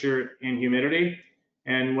temperature and humidity.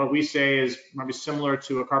 And what we say is maybe similar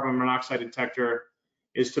to a carbon monoxide detector,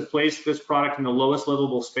 is to place this product in the lowest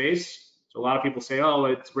livable space. So a lot of people say, oh,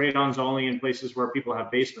 it's radon's only in places where people have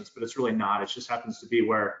basements, but it's really not. It just happens to be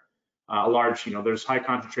where there's high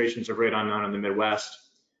concentrations of radon known in the Midwest.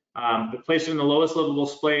 But place it in the lowest livable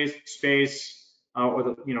space or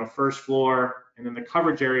the first floor, and then the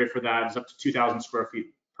coverage area for that is up to 2,000 square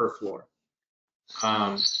feet per floor.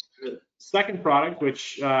 The second product,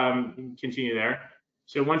 which continue there.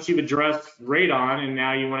 So once you've addressed radon, and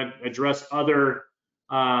now you want to address other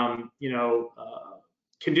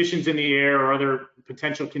conditions in the air or other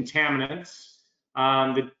potential contaminants,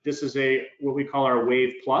 this is what we call our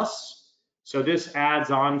Wave Plus. So this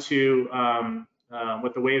adds on to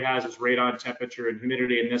what the Wave has is radon, temperature, and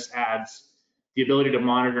humidity, and this adds the ability to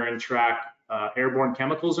monitor and track airborne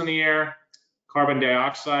chemicals in the air, carbon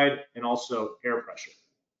dioxide, and also air pressure.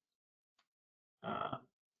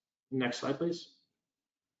 Next slide, please.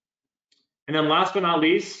 And then last but not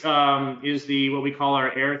least is what we call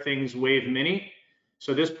our AirThings Wave Mini.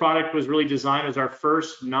 So this product was really designed as our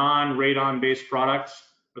first non-radon based product,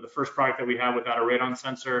 or the first product that we have without a radon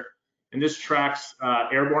sensor. And this tracks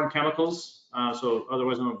airborne chemicals, so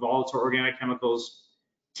otherwise known as volatile organic chemicals,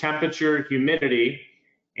 temperature, humidity,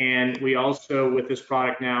 and we also, with this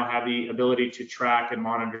product now, have the ability to track and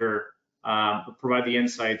monitor, provide the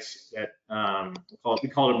insights that we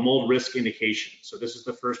call it mold risk indication. So this is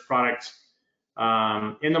the first product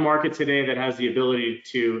in the market today that has the ability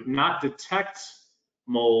to not detect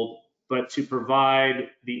mold, but to provide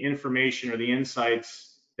the information or the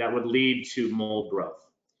insights that would lead to mold growth.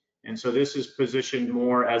 And so this is positioned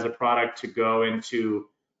more as a product to go into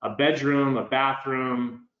a bedroom, a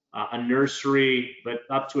bathroom, a nursery, but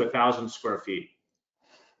up to 1,000 square feet.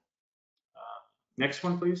 Next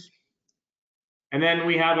one, please. And then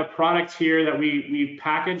we have a product here that we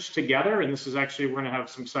packaged together, and this is actually, we're going to have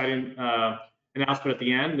some exciting announcement at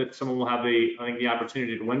the end that someone will have the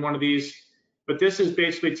opportunity to win one of these. But this is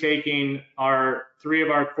basically taking three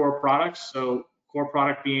of our core products. So core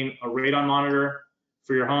product being a radon monitor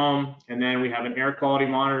for your home, and then we have an air quality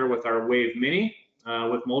monitor with our Wave Mini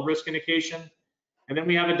with mold risk indication. And then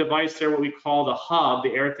we have a device there, what we call the hub, the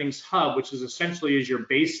AirThings hub, which is essentially your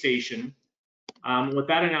base station. What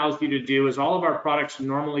that allows you to do is all of our products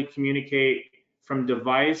normally communicate from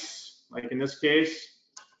device, like in this case,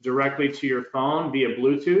 directly to your phone via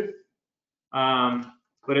Bluetooth.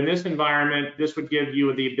 But in this environment, this would give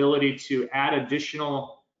you the ability to add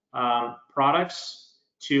additional products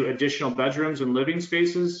to additional bedrooms and living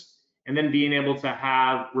spaces, and then being able to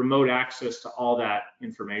have remote access to all that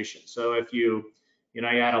information. So if you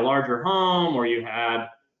had a larger home, or you had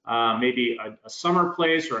maybe a summer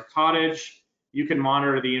place or a cottage, you can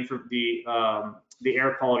monitor the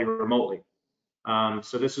air quality remotely.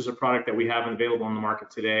 So this is a product that we have available on the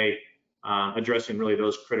market today, addressing really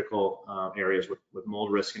those critical areas with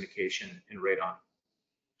mold risk indication and radon.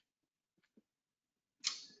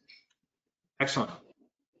 Excellent.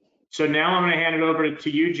 So now I'm going to hand it over to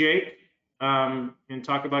you, Jake, and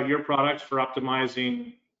talk about your products for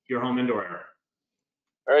optimizing your home indoor air.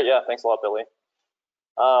 All right, yeah, thanks a lot, Billy.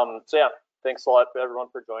 So yeah, thanks a lot for everyone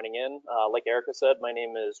for joining in. Like Erica said, my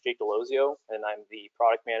name is Jake Delozio, and I'm the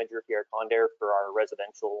product manager here at Condair for our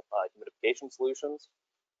residential humidification solutions.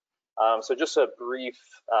 So just a brief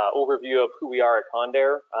overview of who we are at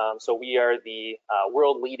Condair. So we are the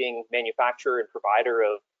world-leading manufacturer and provider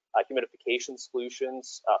of humidification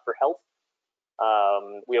solutions for health.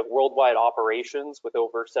 We have worldwide operations with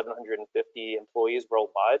over 750 employees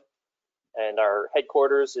worldwide, and our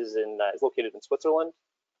headquarters is located in Switzerland.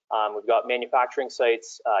 We've got manufacturing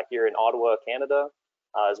sites here in Ottawa, Canada,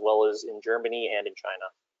 as well as in Germany and in China.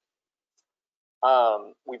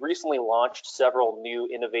 We've recently launched several new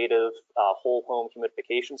innovative whole home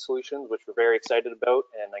humidification solutions, which we're very excited about,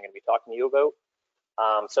 and I'm going to be talking to you about.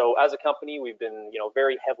 So as a company, we've been,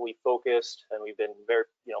 very heavily focused, and we've been very,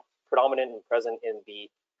 predominant and present in the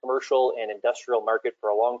commercial and industrial market for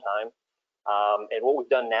a long time. And what we've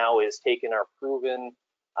done now is taken our proven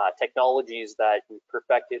technologies that we've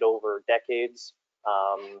perfected over decades,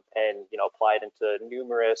 and applied into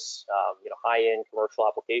numerous, high-end commercial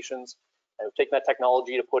applications. And we've taken that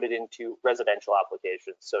technology to put it into residential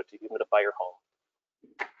applications, so to humidify your home.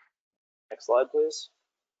 Next slide, please.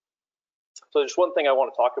 So just one thing I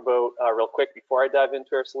want to talk about real quick before I dive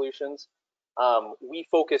into our solutions. We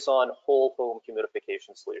focus on whole home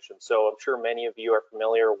humidification solutions. So I'm sure many of you are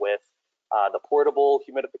familiar with the portable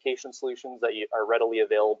humidification solutions that are readily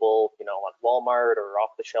available, on Walmart or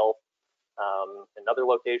off the shelf in other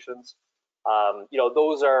locations.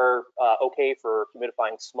 Those are okay for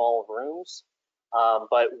humidifying small rooms,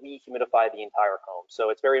 but we humidify the entire home. So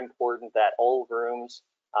it's very important that all rooms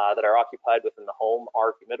that are occupied within the home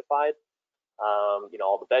are humidified.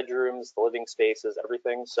 All the bedrooms, the living spaces,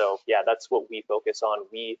 everything. So yeah, that's what we focus on.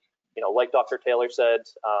 We, like Dr. Taylor said,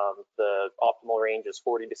 the optimal range is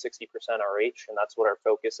 40 to 60% RH, and that's what our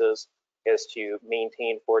focus is to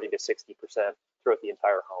maintain 40 to 60% throughout the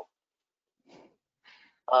entire home.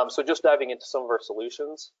 So just diving into some of our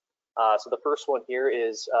solutions. So the first one here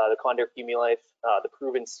is the Condair Humilife, the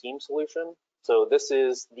proven steam solution. So this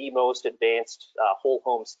is the most advanced whole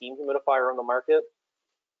home steam humidifier on the market.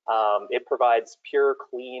 It provides pure,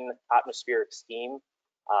 clean atmospheric steam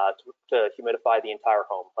to humidify the entire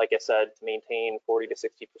home. Like I said, to maintain 40 to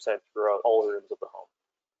 60% throughout all rooms of the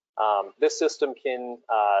home. This system can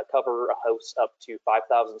cover a house up to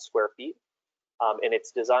 5,000 square feet, and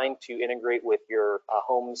it's designed to integrate with your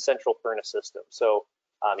home's central furnace system. So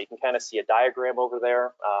you can kind of see a diagram over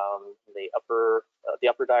there, the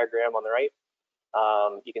upper diagram on the right.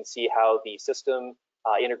 You can see how the system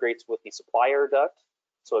integrates with the supply air duct.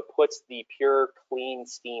 So it puts the pure, clean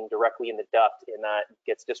steam directly in the duct, and that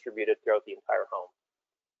gets distributed throughout the entire home.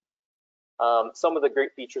 Some of the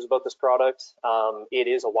great features about this product, it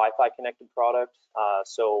is a Wi-Fi connected product,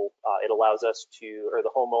 so it allows us or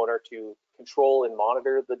the homeowner to control and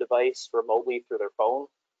monitor the device remotely through their phone.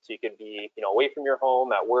 So you could be, away from your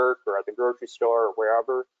home, at work, or at the grocery store, or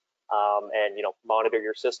wherever, and monitor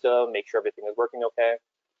your system, make sure everything is working okay.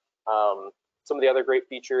 Some of the other great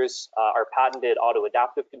features are patented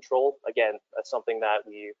auto-adaptive control. Again, that's something that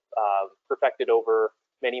we've perfected over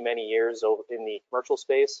many, many years over in the commercial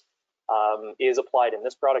space, is applied in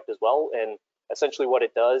this product as well. And essentially what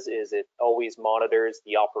it does is it always monitors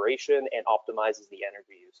the operation and optimizes the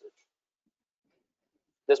energy usage.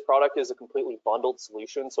 This product is a completely bundled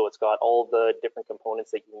solution, so it's got all the different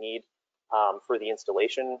components that you need for the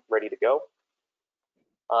installation ready to go.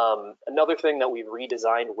 Another thing that we've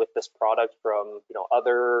redesigned with this product from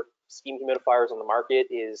other steam humidifiers on the market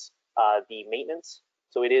is the maintenance.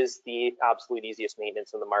 So it is the absolute easiest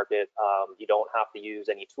maintenance in the market. You don't have to use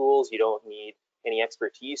any tools. You don't need any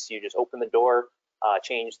expertise. You just open the door,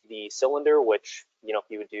 change the cylinder, which you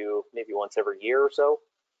would do maybe once every year or so,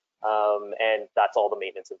 and that's all the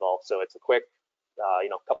maintenance involved. So it's a quick,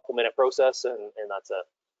 couple minute process, and that's it.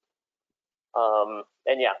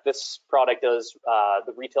 And yeah, this product does,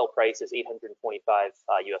 the retail price is $825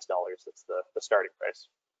 US. That's the starting price.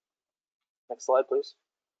 Next slide, please.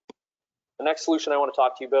 The next solution I want to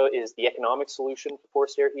talk to you about is the economic solution for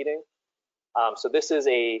forced air heating. So this is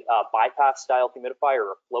a bypass style humidifier,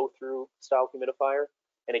 or a flow through style humidifier.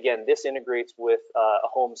 And again, this integrates with a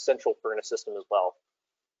home's central furnace system as well.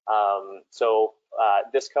 So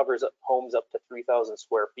this covers homes up to 3,000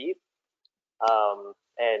 square feet.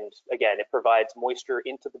 And again, it provides moisture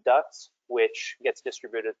into the ducts, which gets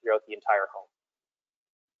distributed throughout the entire home.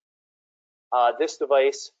 This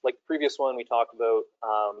device, like the previous one we talked about,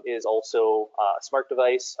 is also a smart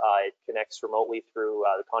device. It connects remotely through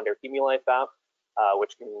the Condair Humilife app,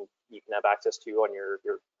 which you can have access to on your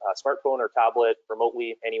smartphone or tablet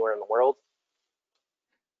remotely anywhere in the world.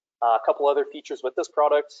 A couple other features with this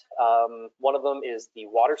product. One of them is the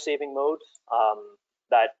water saving mode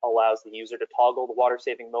that allows the user to toggle the water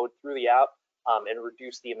saving mode through the app and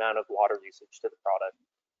reduce the amount of water usage to the product.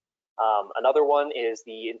 Another one is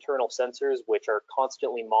the internal sensors, which are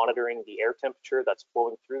constantly monitoring the air temperature that's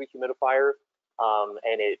flowing through the humidifier,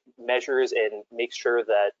 and it measures and makes sure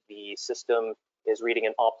that the system is reading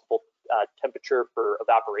an optimal temperature for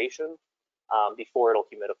evaporation before it'll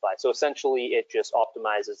humidify. So essentially, it just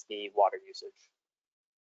optimizes the water usage.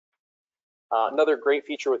 Another great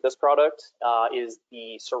feature with this product is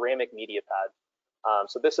the ceramic media pad.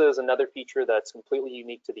 So this is another feature that's completely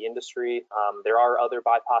unique to the industry. There are other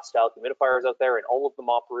bypass style humidifiers out there, and all of them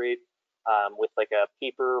operate with like a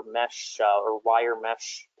paper mesh or wire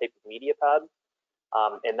mesh type of media pad.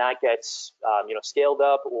 And that gets scaled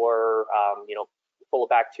up or full of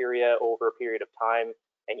bacteria over a period of time,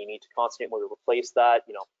 and you need to constantly replace that,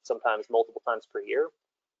 sometimes multiple times per year.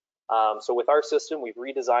 So with our system, we've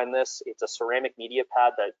redesigned this. It's a ceramic media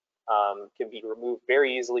pad that can be removed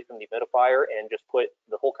very easily from the humidifier, and just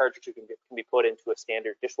the whole cartridge can be put into a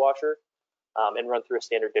standard dishwasher and run through a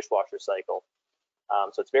standard dishwasher cycle.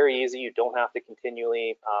 So it's very easy. You don't have to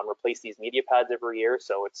continually replace these media pads every year.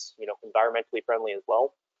 So it's environmentally friendly as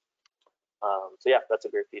well. So yeah, that's a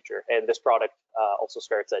great feature. And this product also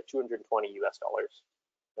starts at $220 US.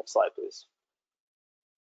 Next slide, please.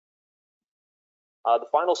 The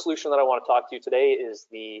final solution that I want to talk to you today is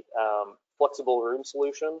the flexible room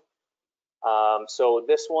solution. So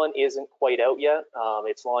this one isn't quite out yet.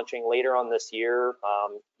 It's launching later on this year,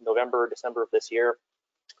 November, December of this year.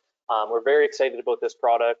 We're very excited about this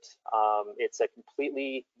product. It's a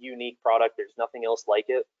completely unique product. There's nothing else like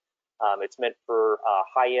it. It's meant for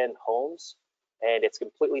high-end homes, and it's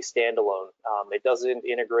completely standalone. It doesn't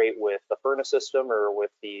integrate with the furnace system or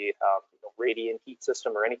with the radiant heat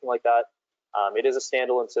system or anything like that. It is a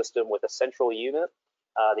standalone system with a central unit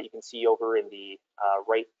that you can see over in the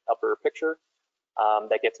right upper picture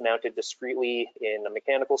that gets mounted discreetly in a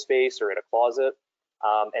mechanical space or in a closet.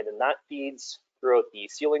 And then that feeds throughout the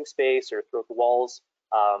ceiling space or throughout the walls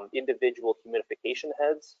individual humidification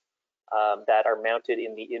heads that are mounted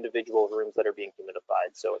in the individual rooms that are being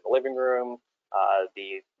humidified. So in the living room,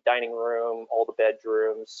 the dining room, all the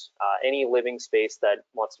bedrooms, any living space that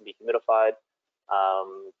wants to be humidified,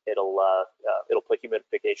 it'll put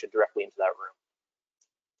humidification directly into that room.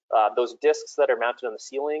 Those discs that are mounted on the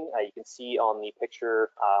ceiling, you can see on the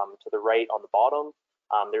picture to the right on the bottom.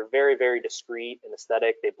 They're very, very discreet and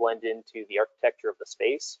aesthetic. They blend into the architecture of the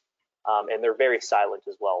space, and they're very silent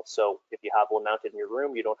as well. So if you have one mounted in your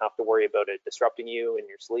room, you don't have to worry about it disrupting you in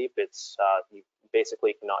your sleep. It's you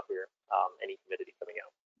basically cannot hear any humidity coming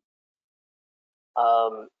out.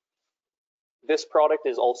 This product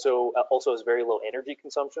is also has very low energy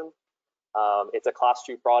consumption. It's a class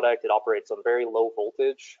 2 product. It operates on very low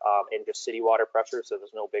voltage and just city water pressure, so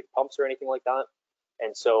there's no big pumps or anything like that.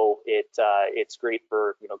 And so it's great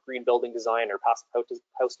for green building design or passive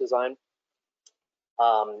house design.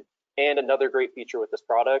 And another great feature with this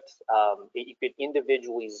product, you could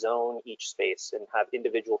individually zone each space and have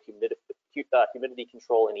individual humidity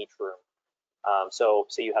control in each room. So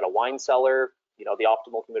say you had a wine cellar, the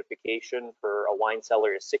optimal humidification for a wine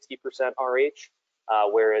cellar is 60% RH,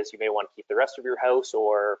 whereas you may want to keep the rest of your house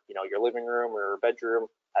or your living room or bedroom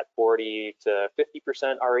at 40 to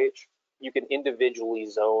 50% RH. You can individually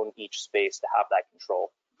zone each space to have that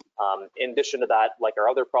control. In addition to that, like our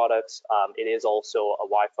other products, it is also a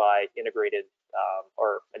Wi-Fi integrated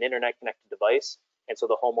or an internet connected device. And so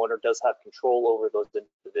the homeowner does have control over those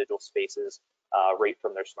individual spaces right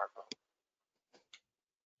from their smartphone.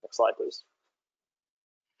 Next slide, please.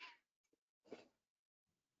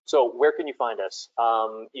 So where can you find us?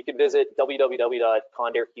 You can visit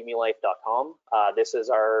www.condairhumilife.com. This is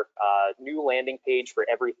our new landing page for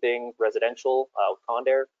everything residential with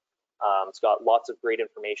Condair. It's got lots of great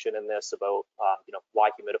information in this about why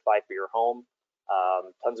humidify for your home.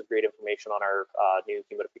 Tons of great information on our new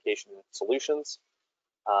humidification solutions.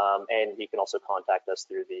 And you can also contact us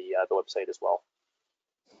through the website as well.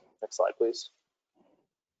 Next slide, please.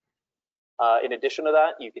 In addition to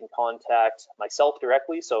that, you can contact myself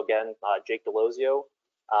directly. So again, Jake Delozio,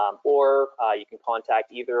 or you can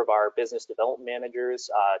contact either of our business development managers,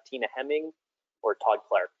 Tina Hemming or Todd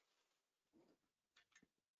Clark.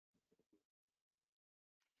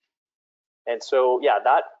 And so, yeah,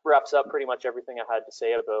 that wraps up pretty much everything I had to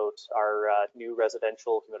say about our new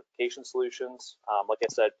residential humidification solutions. Like I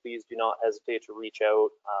said, please do not hesitate to reach out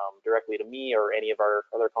directly to me or any of our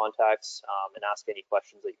other contacts and ask any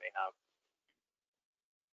questions that you may have.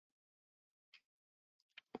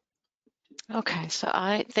 Okay, so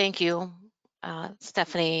I thank you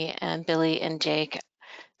Stephanie and Billy and Jake.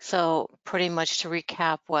 So pretty much to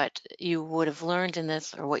recap, what you would have learned in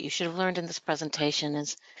this, or what you should have learned in this presentation,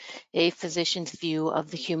 is a physician's view of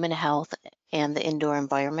the human health and the indoor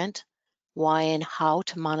environment, why and how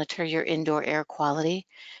to monitor your indoor air quality,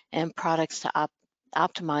 and products to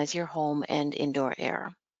optimize your home and indoor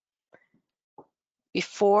air.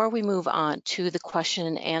 Before we move on to the question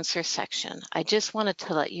and answer section, I just wanted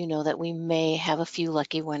to let you know that we may have a few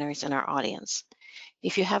lucky winners in our audience.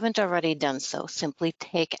 If you haven't already done so, simply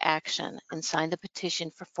take action and sign the petition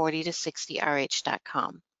for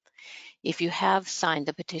 40to60rh.com. If you have signed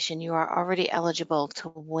the petition, you are already eligible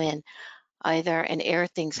to win either an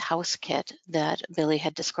Airthings house kit that Billy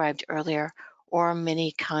had described earlier, or a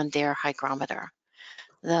mini Condair hygrometer.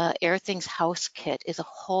 The Airthings house kit is a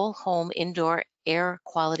whole home indoor air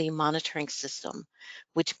quality monitoring system,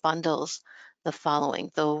 which bundles the following: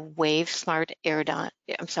 the Wave Smart radon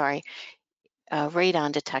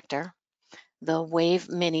detector, the Wave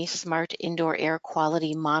Mini Smart Indoor Air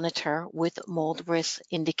Quality Monitor with mold risk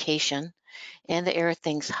indication, and the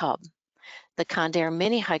Airthings hub. The Condair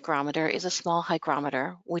Mini Hygrometer is a small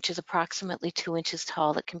hygrometer, which is approximately 2 inches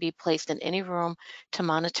tall, that can be placed in any room to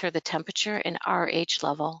monitor the temperature and RH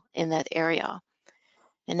level in that area.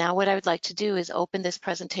 And now what I would like to do is open this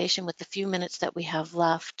presentation with the few minutes that we have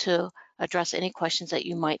left to address any questions that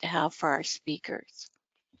you might have for our speakers.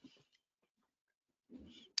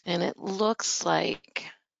 And it looks like,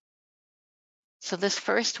 so this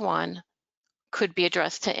first one could be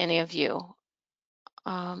addressed to any of you.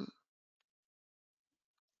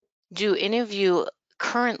 Do any of you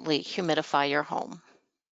currently humidify your home?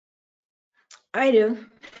 I do.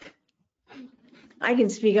 I can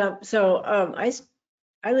speak up. So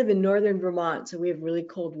I live in northern Vermont, so we have really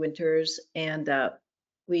cold winters, and I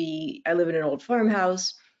live in an old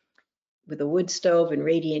farmhouse with a wood stove and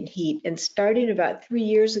radiant heat. And starting about 3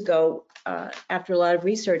 years ago, after a lot of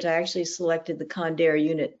research, I actually selected the Condair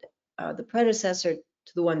unit, the predecessor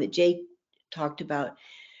to the one that Jake talked about.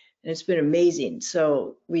 And it's been amazing.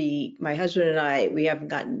 So my husband and I, we haven't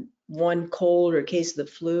gotten one cold or case of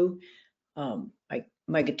the flu.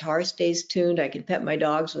 My guitar stays tuned. I can pet my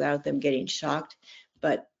dogs without them getting shocked.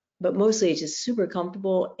 But mostly it's just super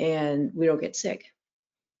comfortable and we don't get sick.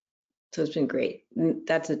 So it's been great.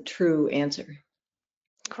 That's a true answer.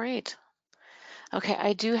 Great. Okay,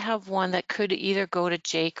 I do have one that could either go to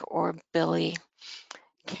Jake or Billy.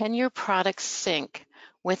 Can your products sync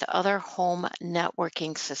with other home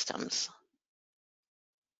networking systems?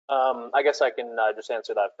 I guess I can just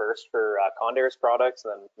answer that first for Condair's products,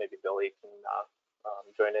 and then maybe Billy can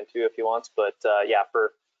join in too if he wants. But yeah,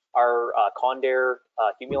 for our Condair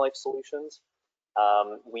Humilife solutions,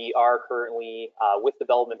 we are currently with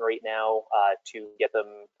development right now to get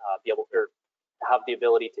them be able or have the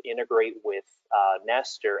ability to integrate with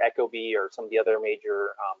Nest or Ecobee or some of the other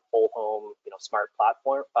major whole home smart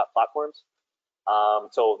platforms.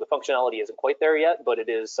 So the functionality isn't quite there yet, but it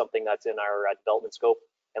is something that's in our development scope.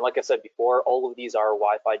 And like I said before, all of these are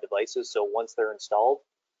Wi-Fi devices. So once they're installed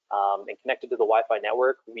and connected to the Wi-Fi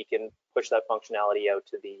network, we can push that functionality out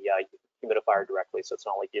to the humidifier directly. So it's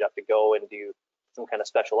not like you'd have to go and do some kind of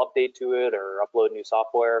special update to it or upload new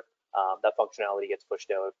software. That functionality gets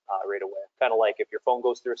pushed out right away. Kind of like if your phone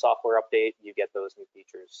goes through a software update, you get those new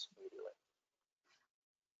features immediately.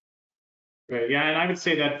 Great. Yeah, and I would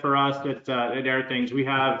say that for us at Airthings, we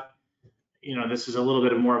have, this is a little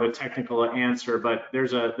bit more of a technical answer, but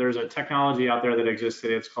there's a technology out there that exists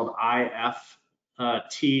today. It's called IFTTT.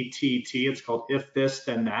 It's called if this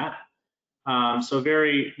then that. So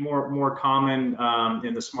very more common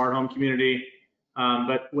in the smart home community.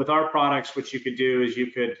 But with our products, what you could do is you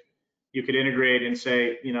could integrate and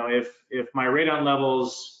say, if my radon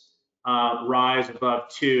levels rise above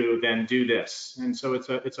 2, then do this. And so it's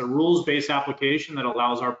a rules-based application that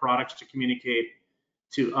allows our products to communicate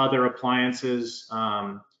to other appliances,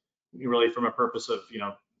 really from a purpose of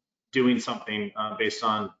doing something based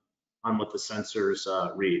on what the sensors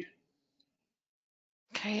read.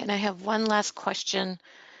 Okay, and I have one last question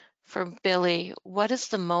for Billy. What is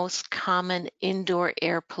the most common indoor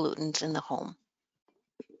air pollutant in the home?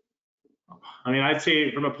 I mean, I'd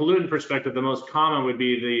say from a pollutant perspective, the most common would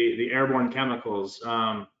be the airborne chemicals.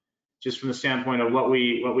 Just from the standpoint of what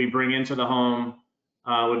we bring into the home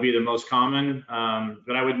would be the most common,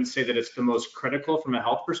 but I wouldn't say that it's the most critical from a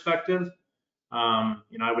health perspective.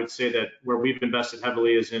 I would say that where we've invested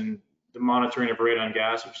heavily is in the monitoring of radon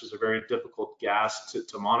gas, which is a very difficult gas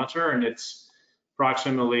to monitor, and it's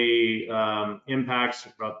approximately impacts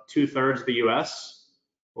about 2/3 of the U.S.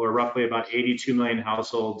 or roughly about 82 million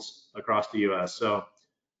households across the U.S. So,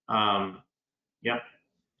 yeah,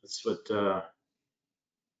 That's what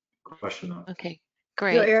question though. Okay, No,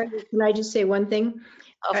 great. Erica, can I just say one thing?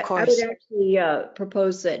 Of I would course. actually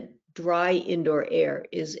propose that dry indoor air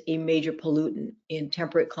is a major pollutant in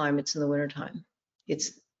temperate climates in the wintertime.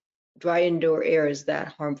 It's dry indoor air is that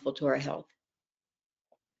harmful to our health.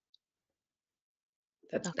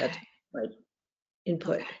 That's Okay. my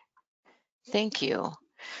input. Okay. Thank you.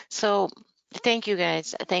 So thank you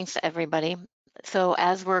guys. Thanks everybody. So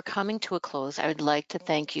as we're coming to a close, I would like to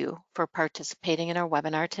thank you for participating in our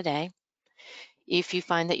webinar today. If you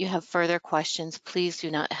find that you have further questions, please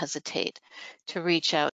do not hesitate to reach out